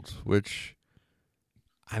Gold, which,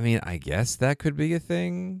 I mean, I guess that could be a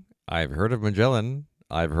thing. I've heard of Magellan.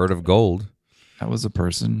 I've heard of gold. That was a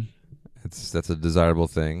person. That's a desirable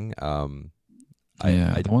thing.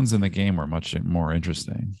 The ones in the game were much more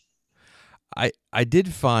interesting. I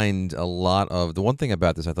did find a lot of the one thing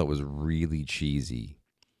about this I thought was really cheesy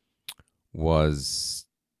was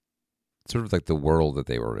sort of like the world that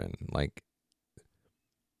they were in. Like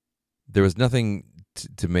there was nothing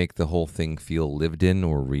to make the whole thing feel lived in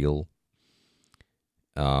or real.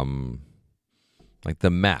 Like the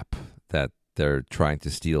map that they're trying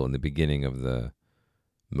to steal in the beginning of the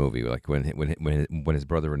movie, like when his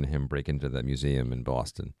brother and him break into that museum in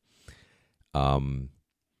Boston.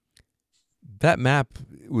 That map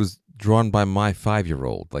was drawn by my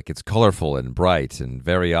 5-year-old. Like it's colorful and bright and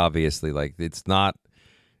very obviously like it's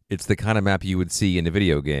the kind of map you would see in a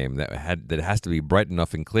video game that has to be bright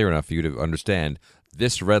enough and clear enough for you to understand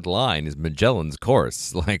this red line is Magellan's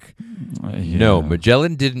course. Like, no,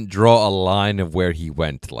 Magellan didn't draw a line of where he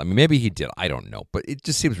went. I mean, maybe he did. I don't know, but it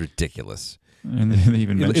just seems ridiculous. And they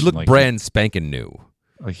even mentioned it looked brand spanking new.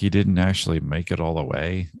 Like he didn't actually make it all the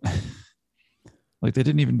way. Like they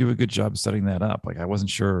didn't even do a good job setting that up. Like I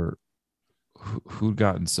wasn't sure who'd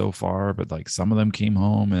gotten so far, but like some of them came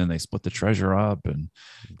home and they split the treasure up, and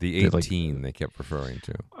the 18 they kept referring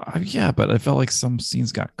to. Yeah, but I felt like some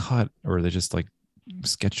scenes got cut or they just like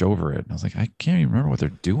sketch over it. And I was like, I can't even remember what they're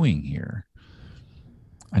doing here.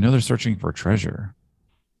 I know they're searching for treasure,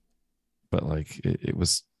 but like it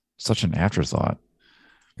was such an afterthought.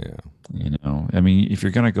 Yeah. I mean, if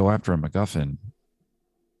you're going to go after a MacGuffin,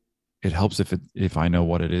 it helps if I know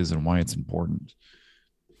what it is and why it's important.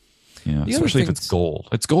 Especially if it's gold.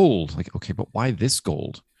 It's gold. Like, okay, but why this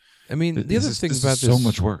gold? I mean, the other thing about this, so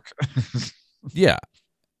much work. Yeah.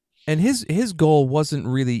 And his goal wasn't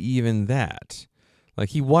really even that. Like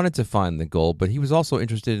he wanted to find the gold, but he was also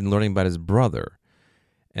interested in learning about his brother.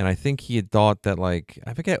 And I think he had thought that, like,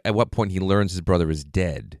 I forget at what point he learns his brother is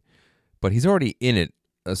dead, but he's already in it.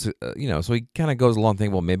 So he kind of goes along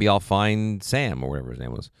thinking, well, maybe I'll find Sam or whatever his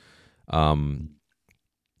name was.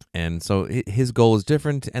 And so his goal is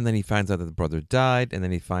different. And then he finds out that the brother died. And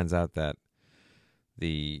then he finds out that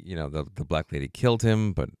the black lady killed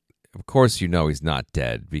him. But of course, he's not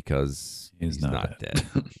dead because he's not dead.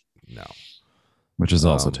 No. Which is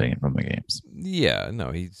also taken from the games. Yeah,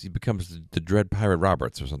 no, he becomes the Dread Pirate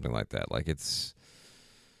Roberts or something like that. Like it's,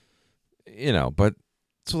 but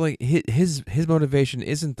so like his motivation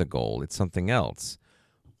isn't the goal; it's something else.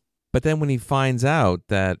 But then when he finds out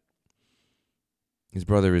that his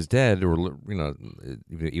brother is dead, or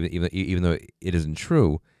even though it isn't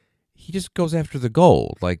true, he just goes after the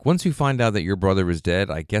gold. Like once you find out that your brother is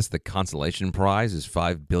dead, I guess the consolation prize is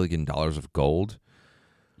 $5 billion of gold,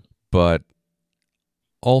 but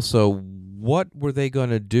also, what were they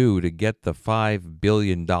going to do to get the $5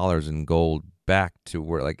 billion in gold back to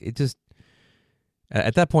where, like, it just,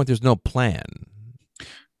 at that point, there's no plan.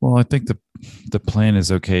 Well, I think the plan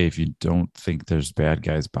is okay if you don't think there's bad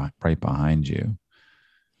guys right behind you.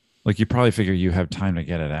 Like, you probably figure you have time to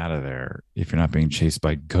get it out of there if you're not being chased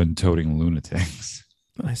by gun-toting lunatics.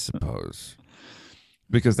 I suppose.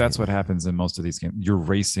 because that's what happens in most of these games. You're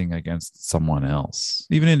racing against someone else.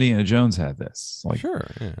 Even Indiana Jones had this. Like Sure,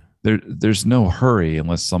 yeah. there's no hurry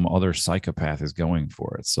unless some other psychopath is going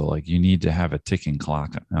for it. So like you need to have a ticking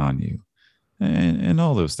clock on you. And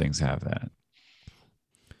all those things have that.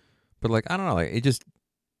 But like I don't know, like, it just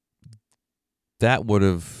that would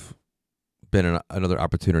have been another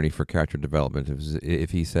opportunity for character development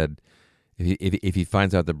if he said if he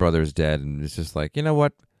finds out the brother's dead and it's just like, you know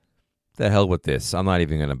what, the hell with this, I'm not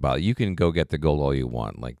even gonna bother. You can go get the gold all you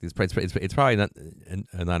want. Like it's probably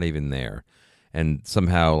not even there, and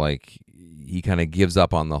somehow like he kind of gives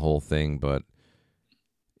up on the whole thing, but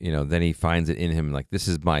then he finds it in him like, this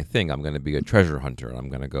is my thing. I'm gonna be a treasure hunter. I'm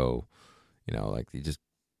gonna go, like he just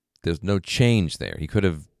there's no change there. He could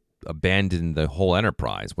have abandoned the whole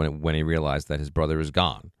enterprise when he realized that his brother is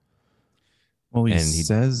gone. Well, he And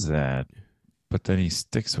says that, but then he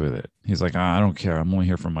sticks with it. He's like, I don't care. I'm only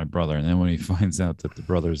here for my brother. And then when he finds out that the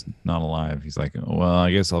brother's not alive, he's like, well,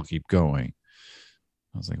 I guess I'll keep going.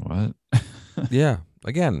 I was like, what? yeah,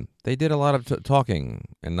 again, they did a lot of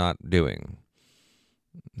talking and not doing.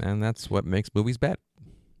 And that's what makes movies bad.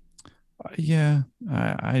 Yeah,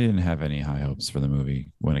 I didn't have any high hopes for the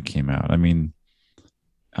movie when it came out. I'm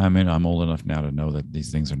old enough now to know that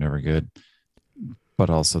these things are never good,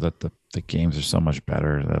 but also that the games are so much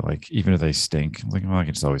better that like even if they stink, like, well, I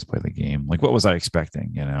can just always play the game. Like, what was I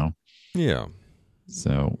expecting? Yeah.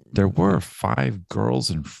 So there were 5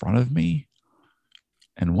 girls in front of me,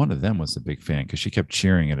 and one of them was a big fan because she kept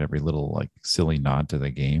cheering at every little like silly nod to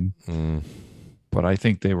the game. But I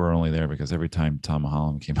think they were only there because every time Tom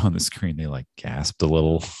Holland came on the screen, they like gasped a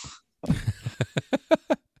little.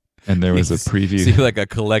 And there was a preview. See, like a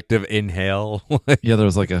collective inhale. Yeah, there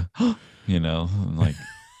was like a, like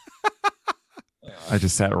I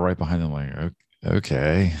just sat right behind them, like,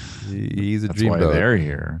 okay, he's a that's dreamboat. why they're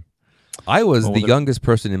here. I was the youngest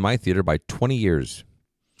person in my theater by 20 years.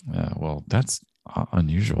 Well, that's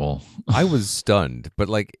unusual. I was stunned, but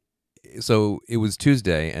like, so it was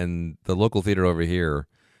Tuesday, and the local theater over here,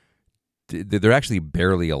 they're actually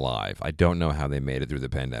barely alive. I don't know how they made it through the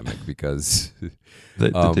pandemic because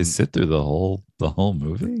Did they sit through the whole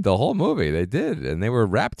movie? The whole movie, they did, and they were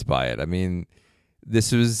wrapped by it. I mean,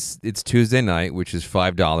 it's Tuesday night, which is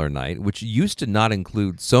 $5 night, which used to not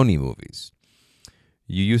include Sony movies.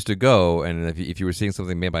 You used to go, and if you were seeing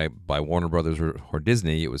something made by Warner Brothers or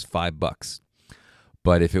Disney, it was $5.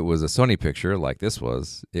 But if it was a Sony picture like this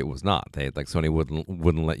was, it was not. Sony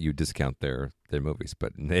wouldn't let you discount their movies.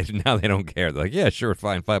 But now they don't care. They're like, yeah, sure,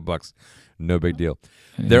 fine, $5, no big deal.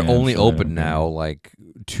 They're only open now like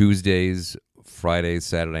Tuesdays, Fridays,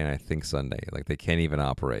 Saturday, and I think Sunday. Like they can't even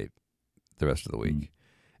operate the rest of the week.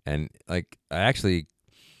 And like I actually,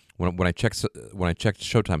 when I checked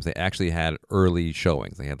showtimes, they actually had early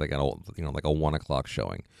showings. They had like like a 1:00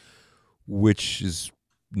 showing, which is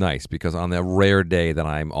nice because on that rare day that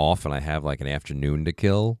I'm off and I have like an afternoon to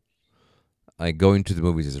kill, going to the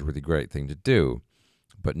movies is a really great thing to do.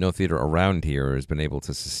 But no theater around here has been able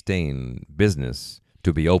to sustain business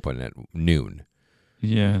to be open at noon.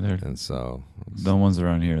 Yeah, and so the ones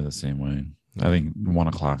around here are the same way. I think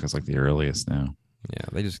 1:00 is like the earliest now. Yeah,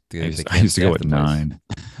 they I used to go at 9.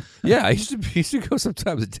 Yeah, I used to go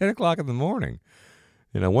sometimes at 10:00 in the morning.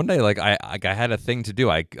 One day, like I had a thing to do.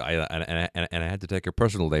 I had to take a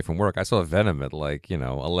personal day from work. I saw Venom at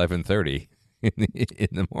 11:30 in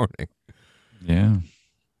the morning. Yeah,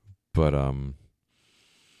 but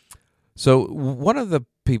so one of the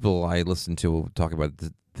people I listened to talk about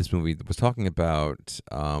this movie was talking about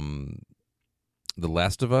The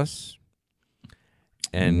Last of Us,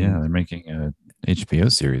 and yeah, they're making a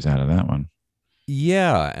HBO series out of that one.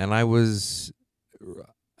 Yeah, and I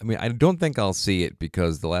don't think I'll see it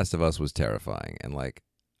because The Last of Us was terrifying, and like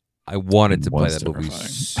I wanted to play that movie.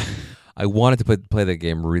 I wanted to play that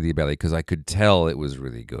game really badly because I could tell it was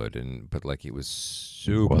really good, but like it was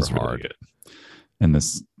super hard. Really good. And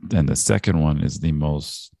the second one is the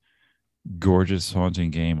most gorgeous,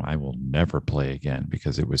 haunting game I will never play again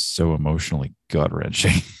because it was so emotionally gut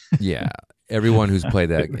wrenching. Yeah, everyone who's played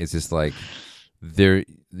that is just like to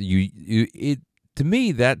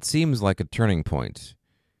me that seems like a turning point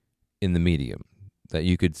in the medium that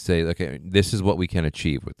you could say, okay, this is what we can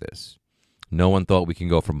achieve with this. No one thought we can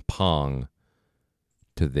go from Pong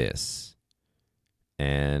to this.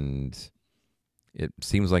 And it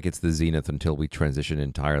seems like it's the zenith until we transition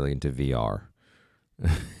entirely into VR.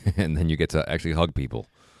 And then you get to actually hug people.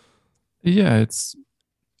 Yeah, it's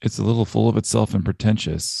a little full of itself and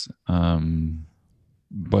pretentious.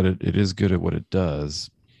 But it is good at what it does.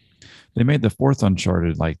 They made the 4th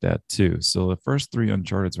Uncharted like that too. So the first 3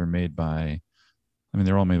 Uncharteds were made by I mean,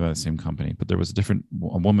 they're all made by the same company, but there was a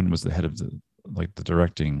woman was the head of the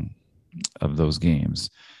directing of those games.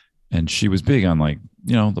 And she was big on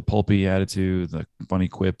the pulpy attitude, the funny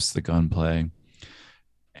quips, the gunplay.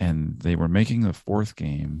 And they were making the fourth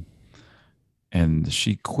game and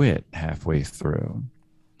she quit halfway through.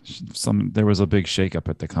 There was a big shakeup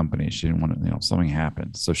at the company. She didn't want to, something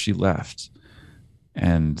happened. So she left.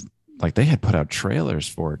 And they had put out trailers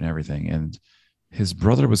for it and everything. And his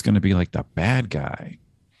brother was going to be like the bad guy.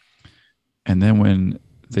 And then when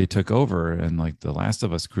they took over and the Last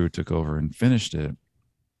of Us crew took over and finished it,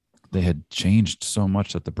 they had changed so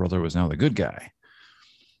much that the brother was now the good guy.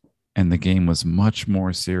 And the game was much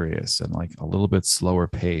more serious and a little bit slower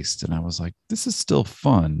paced. And I was like, this is still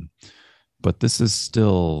fun, but this is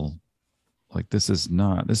still this is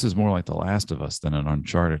more like The Last of Us than an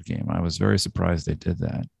Uncharted game. I was very surprised they did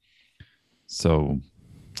that. So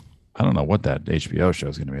I don't know what that HBO show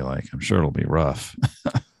is going to be like. I'm sure it'll be rough.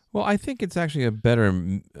 Well, I think it's actually a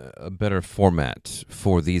better format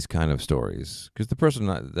for these kind of stories, because the person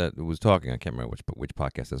that was talking, I can't remember which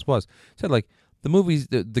podcast this was, said the movies,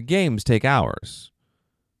 the games take hours,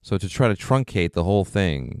 so to try to truncate the whole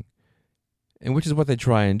thing, and which is what they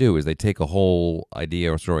try and do, is they take a whole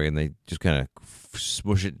idea or story and they just kind of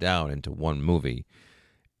smush it down into one movie,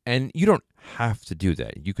 and you don't have to do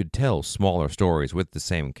that. You could tell smaller stories with the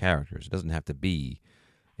same characters. It doesn't have to be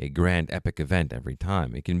a grand epic event every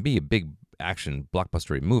time. It can be a big action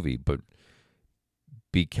blockbuster movie, but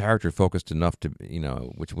be character focused enough to,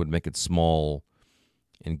 which would make it small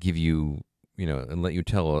and give you, and let you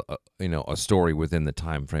tell a story within the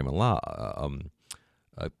time frame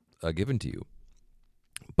given to you.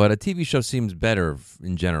 But a TV show seems better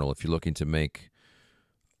in general if you're looking to make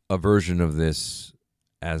a version of this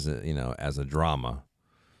as a drama.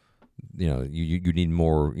 You need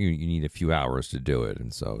more. You need a few hours to do it,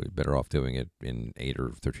 and so you're better off doing it in 8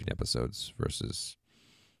 or 13 episodes versus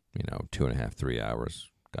 2.5, 3 hours.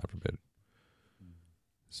 God forbid.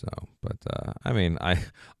 So, but I mean,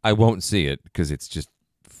 I won't see it because it's just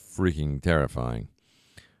freaking terrifying.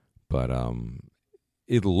 But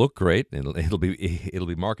it'll look great. It'll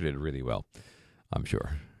be marketed really well, I'm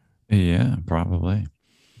sure. Yeah, probably.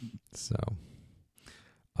 So,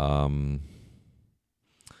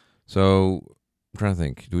 So I'm trying to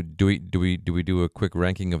think. Do we do a quick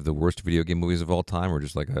ranking of the worst video game movies of all time, or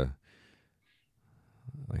just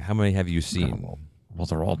how many have you seen? Well,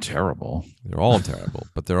 they're all terrible. They're all terrible,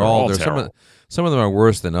 but they're all terrible. Some of them are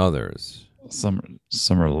worse than others. Some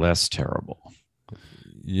are less terrible.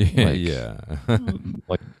 Yeah, yeah.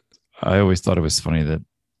 I always thought it was funny that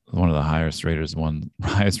one of the highest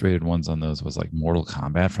rated ones on those was Mortal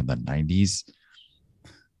Kombat from the 90s.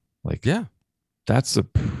 Yeah. That's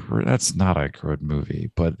not a good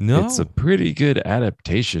movie, but No. It's a pretty good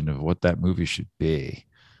adaptation of what that movie should be.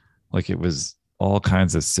 It was all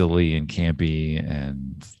kinds of silly and campy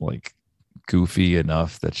and goofy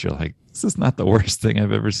enough that you're this is not the worst thing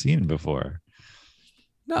I've ever seen before.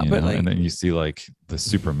 No, and then you see the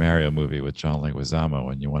Super Mario movie with John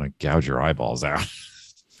Leguizamo and you want to gouge your eyeballs out.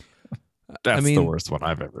 That's the worst one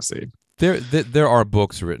I've ever seen. There are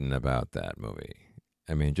books written about that movie.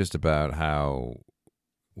 I mean, just about how,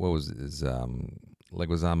 what was his,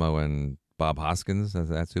 Leguizamo and Bob Hoskins,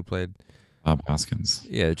 that's who played? Bob Hoskins.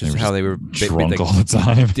 Yeah, just how they were drunk all the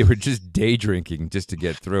time. They were just day drinking just to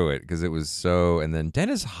get through it because it was so. And then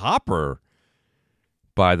Dennis Hopper,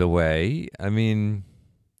 by the way, I mean,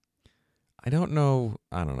 I don't know.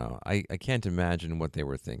 I can't imagine what they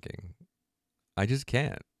were thinking. I just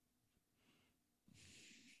can't.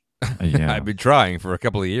 Yeah. I've been trying for a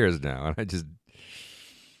couple of years now, and I just,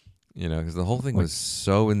 because the whole thing was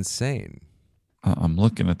so insane. I'm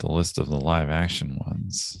looking at the list of the live action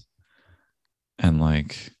ones, and I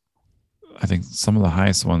think some of the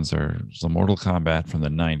highest ones are the Mortal Kombat from the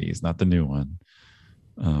 90s, not the new one.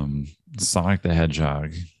 Sonic the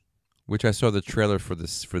Hedgehog, which I saw the trailer for the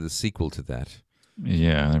sequel to that.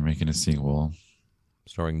 Yeah, they're making a sequel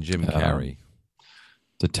starring Jim Carrey.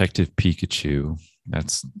 Detective Pikachu,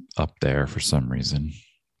 that's up there for some reason.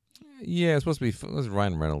 Yeah, it's supposed to be. It was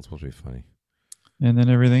Ryan Reynolds supposed to be funny, and then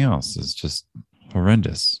everything else is just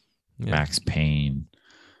horrendous. Yeah. Max Payne,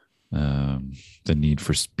 The Need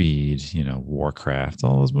for Speed, Warcraft.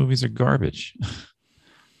 All those movies are garbage.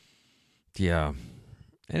 Yeah,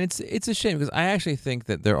 and it's a shame because I actually think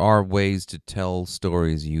that there are ways to tell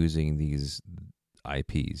stories using these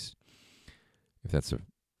IPs. If that's a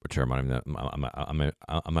term, I'm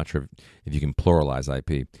not sure if you can pluralize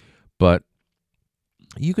IP, but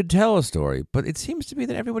you could tell a story. But it seems to be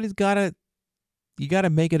that everybody's you gotta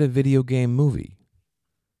make it a video game movie.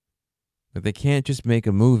 Like they can't just make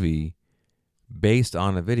a movie based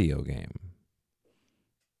on a video game.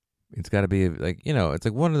 It's got to be like, it's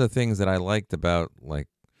like one of the things that I liked about, like,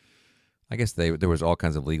 I guess there was all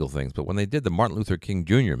kinds of legal things, but when they did the Martin Luther King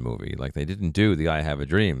Jr. movie, like they didn't do the "I Have a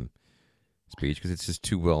Dream" speech because it's just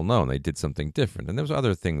too well known. They did something different, and there was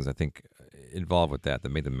other things I think involved with that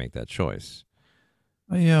made them make that choice.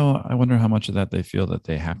 I wonder how much of that they feel that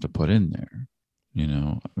they have to put in there. I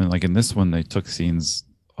mean, like in this one, they took scenes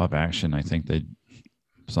of action. I think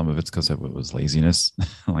some of it's because it was laziness.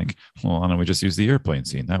 Like, well, why don't we just use the airplane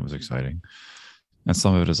scene? That was exciting. And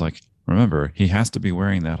some of it is like, remember, he has to be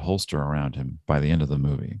wearing that holster around him by the end of the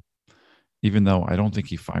movie, even though I don't think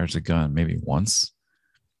he fires a gun maybe once.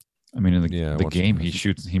 I mean, in the game,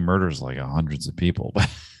 he murders like hundreds of people.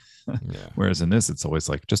 Yeah. Whereas in this, it's always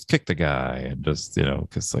like, just kick the guy and just,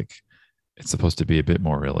 because like it's supposed to be a bit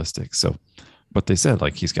more realistic. So, but they said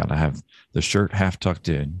like he's got to have the shirt half tucked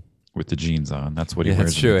in with the jeans on. That's what he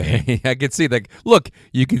wears. That's true. I can see, like, look,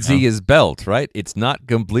 you can see his belt, right? It's not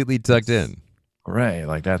completely tucked in. Right.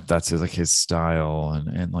 Like that's his style.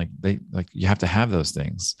 And like you have to have those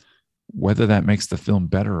things, whether that makes the film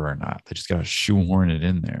better or not. They just got to shoehorn it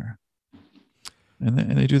in there. And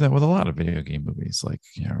they do that with a lot of video game movies. Like,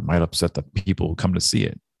 it might upset the people who come to see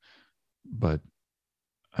it. But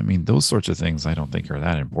I mean, those sorts of things I don't think are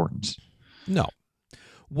that important. No.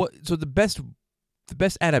 So the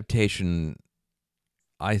best adaptation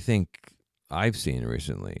I think I've seen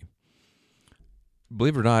recently,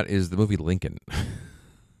 believe it or not, is the movie Lincoln.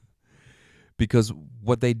 Because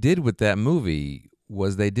what they did with that movie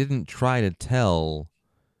was they didn't try to tell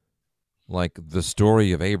like the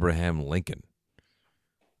story of Abraham Lincoln.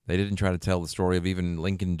 They didn't try to tell the story of even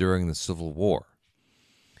Lincoln during the Civil War.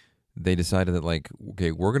 They decided that, like,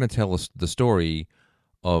 okay, we're going to tell us the story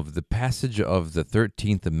of the passage of the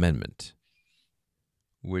 13th Amendment,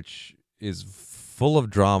 which is full of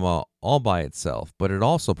drama all by itself, but it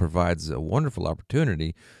also provides a wonderful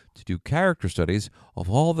opportunity to do character studies of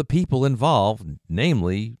all the people involved,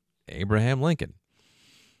 namely Abraham Lincoln.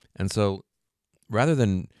 And so rather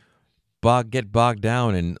than get bogged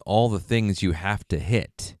down in all the things you have to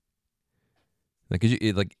hit,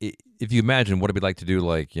 if you imagine what it'd be like to do,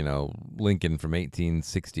 like, Lincoln from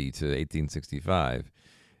 1860 to 1865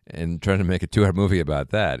 and trying to make a 2-hour movie about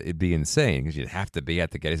that, it'd be insane because you'd have to be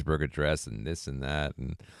at the Gettysburg Address and this and that.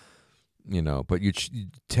 And, but you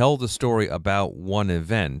tell the story about one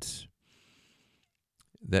event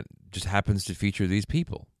that just happens to feature these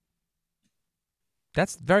people.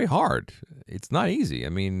 That's very hard. It's not easy. I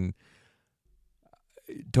mean,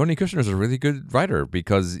 Tony Kushner is a really good writer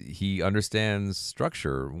because he understands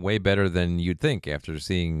structure way better than you'd think after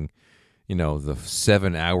seeing, the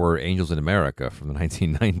 7-hour Angels in America from the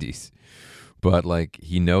 1990s. But, like,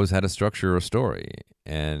 he knows how to structure a story.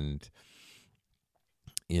 And,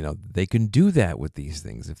 they can do that with these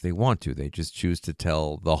things if they want to. They just choose to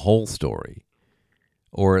tell the whole story.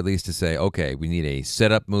 Or at least to say, okay, we need a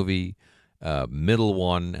setup movie, middle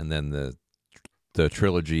one, and then the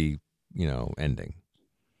trilogy, ending.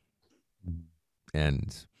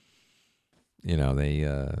 And,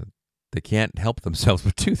 they can't help themselves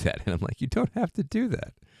but do that. And I'm like, you don't have to do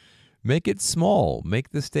that. Make it small. Make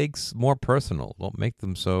the stakes more personal. Don't make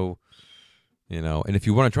them so, and if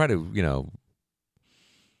you want to try to,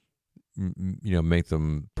 make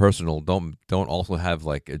them personal, don't also have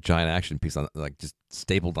like a giant action piece on, like, just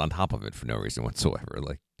stapled on top of it for no reason whatsoever.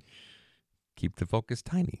 Like, keep the focus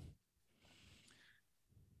tiny.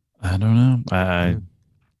 I don't know.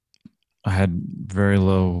 I had very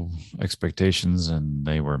low expectations, and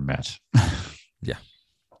they were met. Yeah.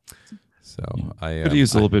 So I could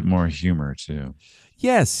use a little bit more humor too.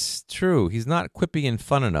 Yes, true. He's not quippy and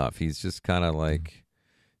fun enough. He's just kind of like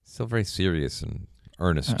still very serious and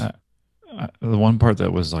earnest. The one part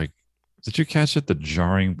that was like, did you catch it? The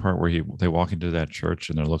jarring part where they walk into that church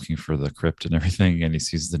and they're looking for the crypt and everything, and he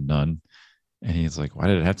sees the nun, and he's like, "Why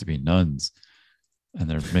did it have to be nuns?" And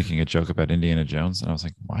they're making a joke about Indiana Jones. And I was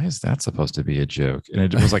like, why is that supposed to be a joke? And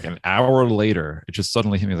it was like an hour later, it just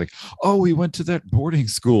suddenly hit me like, oh, he went to that boarding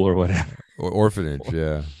school or whatever. Or orphanage,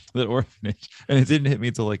 yeah. That orphanage. And it didn't hit me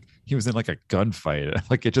until like he was in like a gunfight.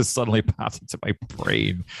 Like it just suddenly popped into my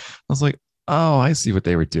brain. I was like, oh, I see what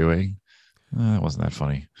they were doing. It wasn't that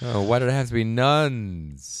funny. Oh, why did it have to be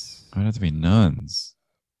nuns? Why did it have to be nuns?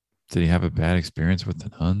 Did he have a bad experience with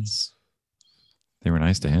the nuns? They were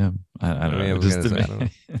nice to him. I don't know. I don't know.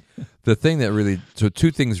 The thing that really, so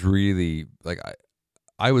two things really, like,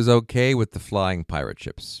 I was okay with the flying pirate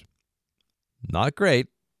ships. Not great,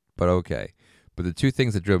 but okay. But the two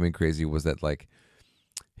things that drove me crazy was that, like,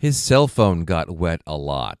 his cell phone got wet a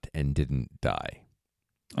lot and didn't die.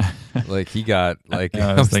 Like, he got, like,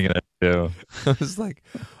 I was thinking Yeah. I was like,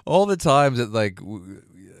 all the times that like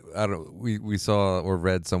I don't know, we saw or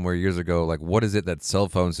read somewhere years ago, like what is it that cell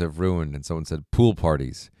phones have ruined? And someone said pool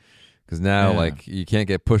parties, because now Yeah. like you can't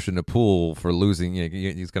get pushed in a pool for losing.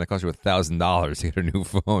 It's going to cost you $1,000 to get a new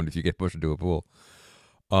phone if you get pushed into a pool.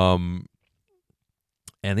 And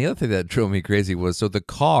the other thing that drove me crazy was so the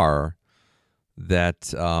car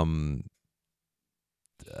that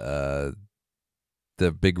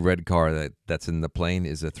the big red car that's in the plane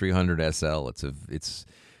is a 300 SL. It's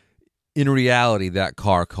in reality that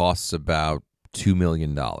car costs about $2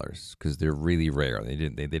 million because they're really rare. They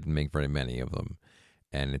didn't make very many of them,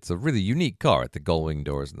 and it's a really unique car with the gull-wing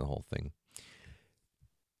doors and the whole thing.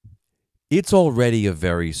 It's already a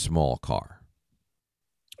very small car.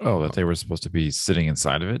 Oh, that they were supposed to be sitting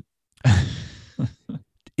inside of it?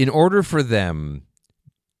 In order for them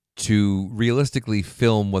to realistically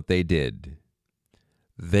film what they did,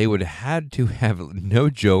 they would have had to have, no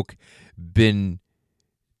joke, been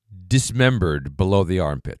dismembered below the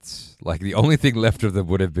armpits. Like the only thing left of them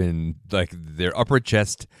would have been like their upper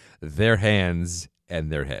chest, their hands,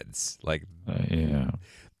 and their heads. Like Yeah.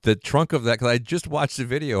 the trunk of that, because I just watched a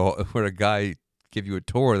video where a guy gave you a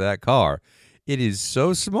tour of that car. It is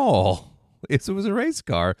so small. It was a race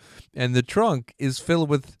car, and the trunk is filled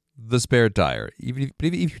with the spare tire. Even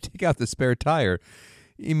if you take out the spare tire,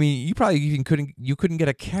 I mean, you probably even couldn't get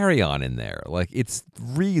a carry-on in there. Like it's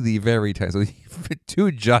really very tight. So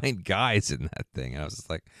two giant guys in that thing. I was just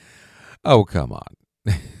like, oh, come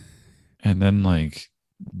on. And then like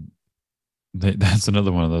that's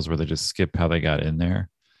another one of those where they just skip how they got in there.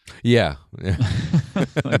 Yeah.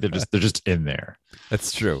 Like they're just in there.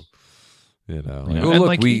 That's true. You know, like, Yeah. oh And look,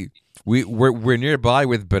 like we're nearby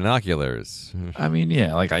with binoculars. I mean,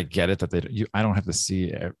 yeah, like I get it that I don't have to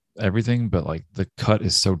see everything, but like the cut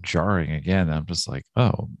is so jarring again. I'm just like,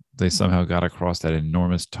 oh, they somehow got across that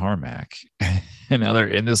enormous tarmac, and now they're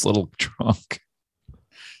in this little trunk.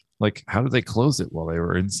 Like, how did they close it while they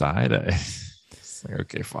were inside? It's like,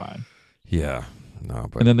 okay, fine. Yeah, no,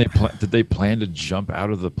 but And then did they plan to jump out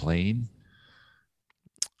of the plane?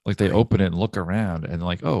 Like they open it and look around, and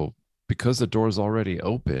like, oh, because the door's already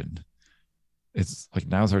open, it's like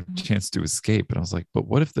now's our chance to escape. And I was like, but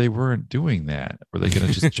what if they weren't doing that? Were they going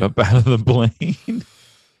to just jump out of the plane?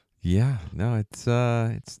 yeah, no, it's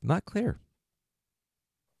not clear.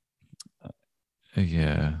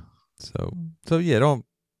 Yeah. So yeah,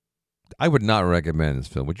 I would not recommend this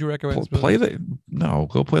film. Would you recommend this film? Go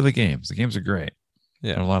play the games. The games are great.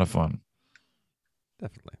 Yeah, They're a lot of fun.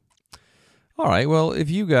 definitely. All right. Well, if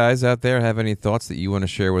you guys out there have any thoughts that you want to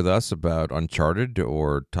share with us about Uncharted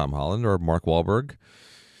or Tom Holland or Mark Wahlberg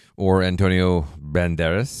or Antonio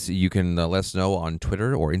Banderas, you can let us know on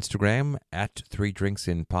Twitter or Instagram at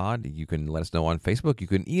 3drinksinpod. You can let us know on Facebook. You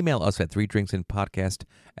can email us at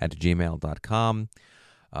 3drinksinpodcast@gmail.com.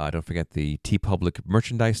 Don't forget the TeePublic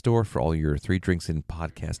merchandise store for all your 3 Drinks in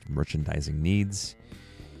Podcast merchandising needs.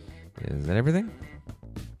 Is that everything?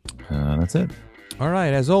 That's it. All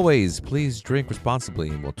right. As always, please drink responsibly,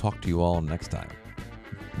 and we'll talk to you all next time.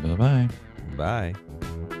 Bye-bye. Bye.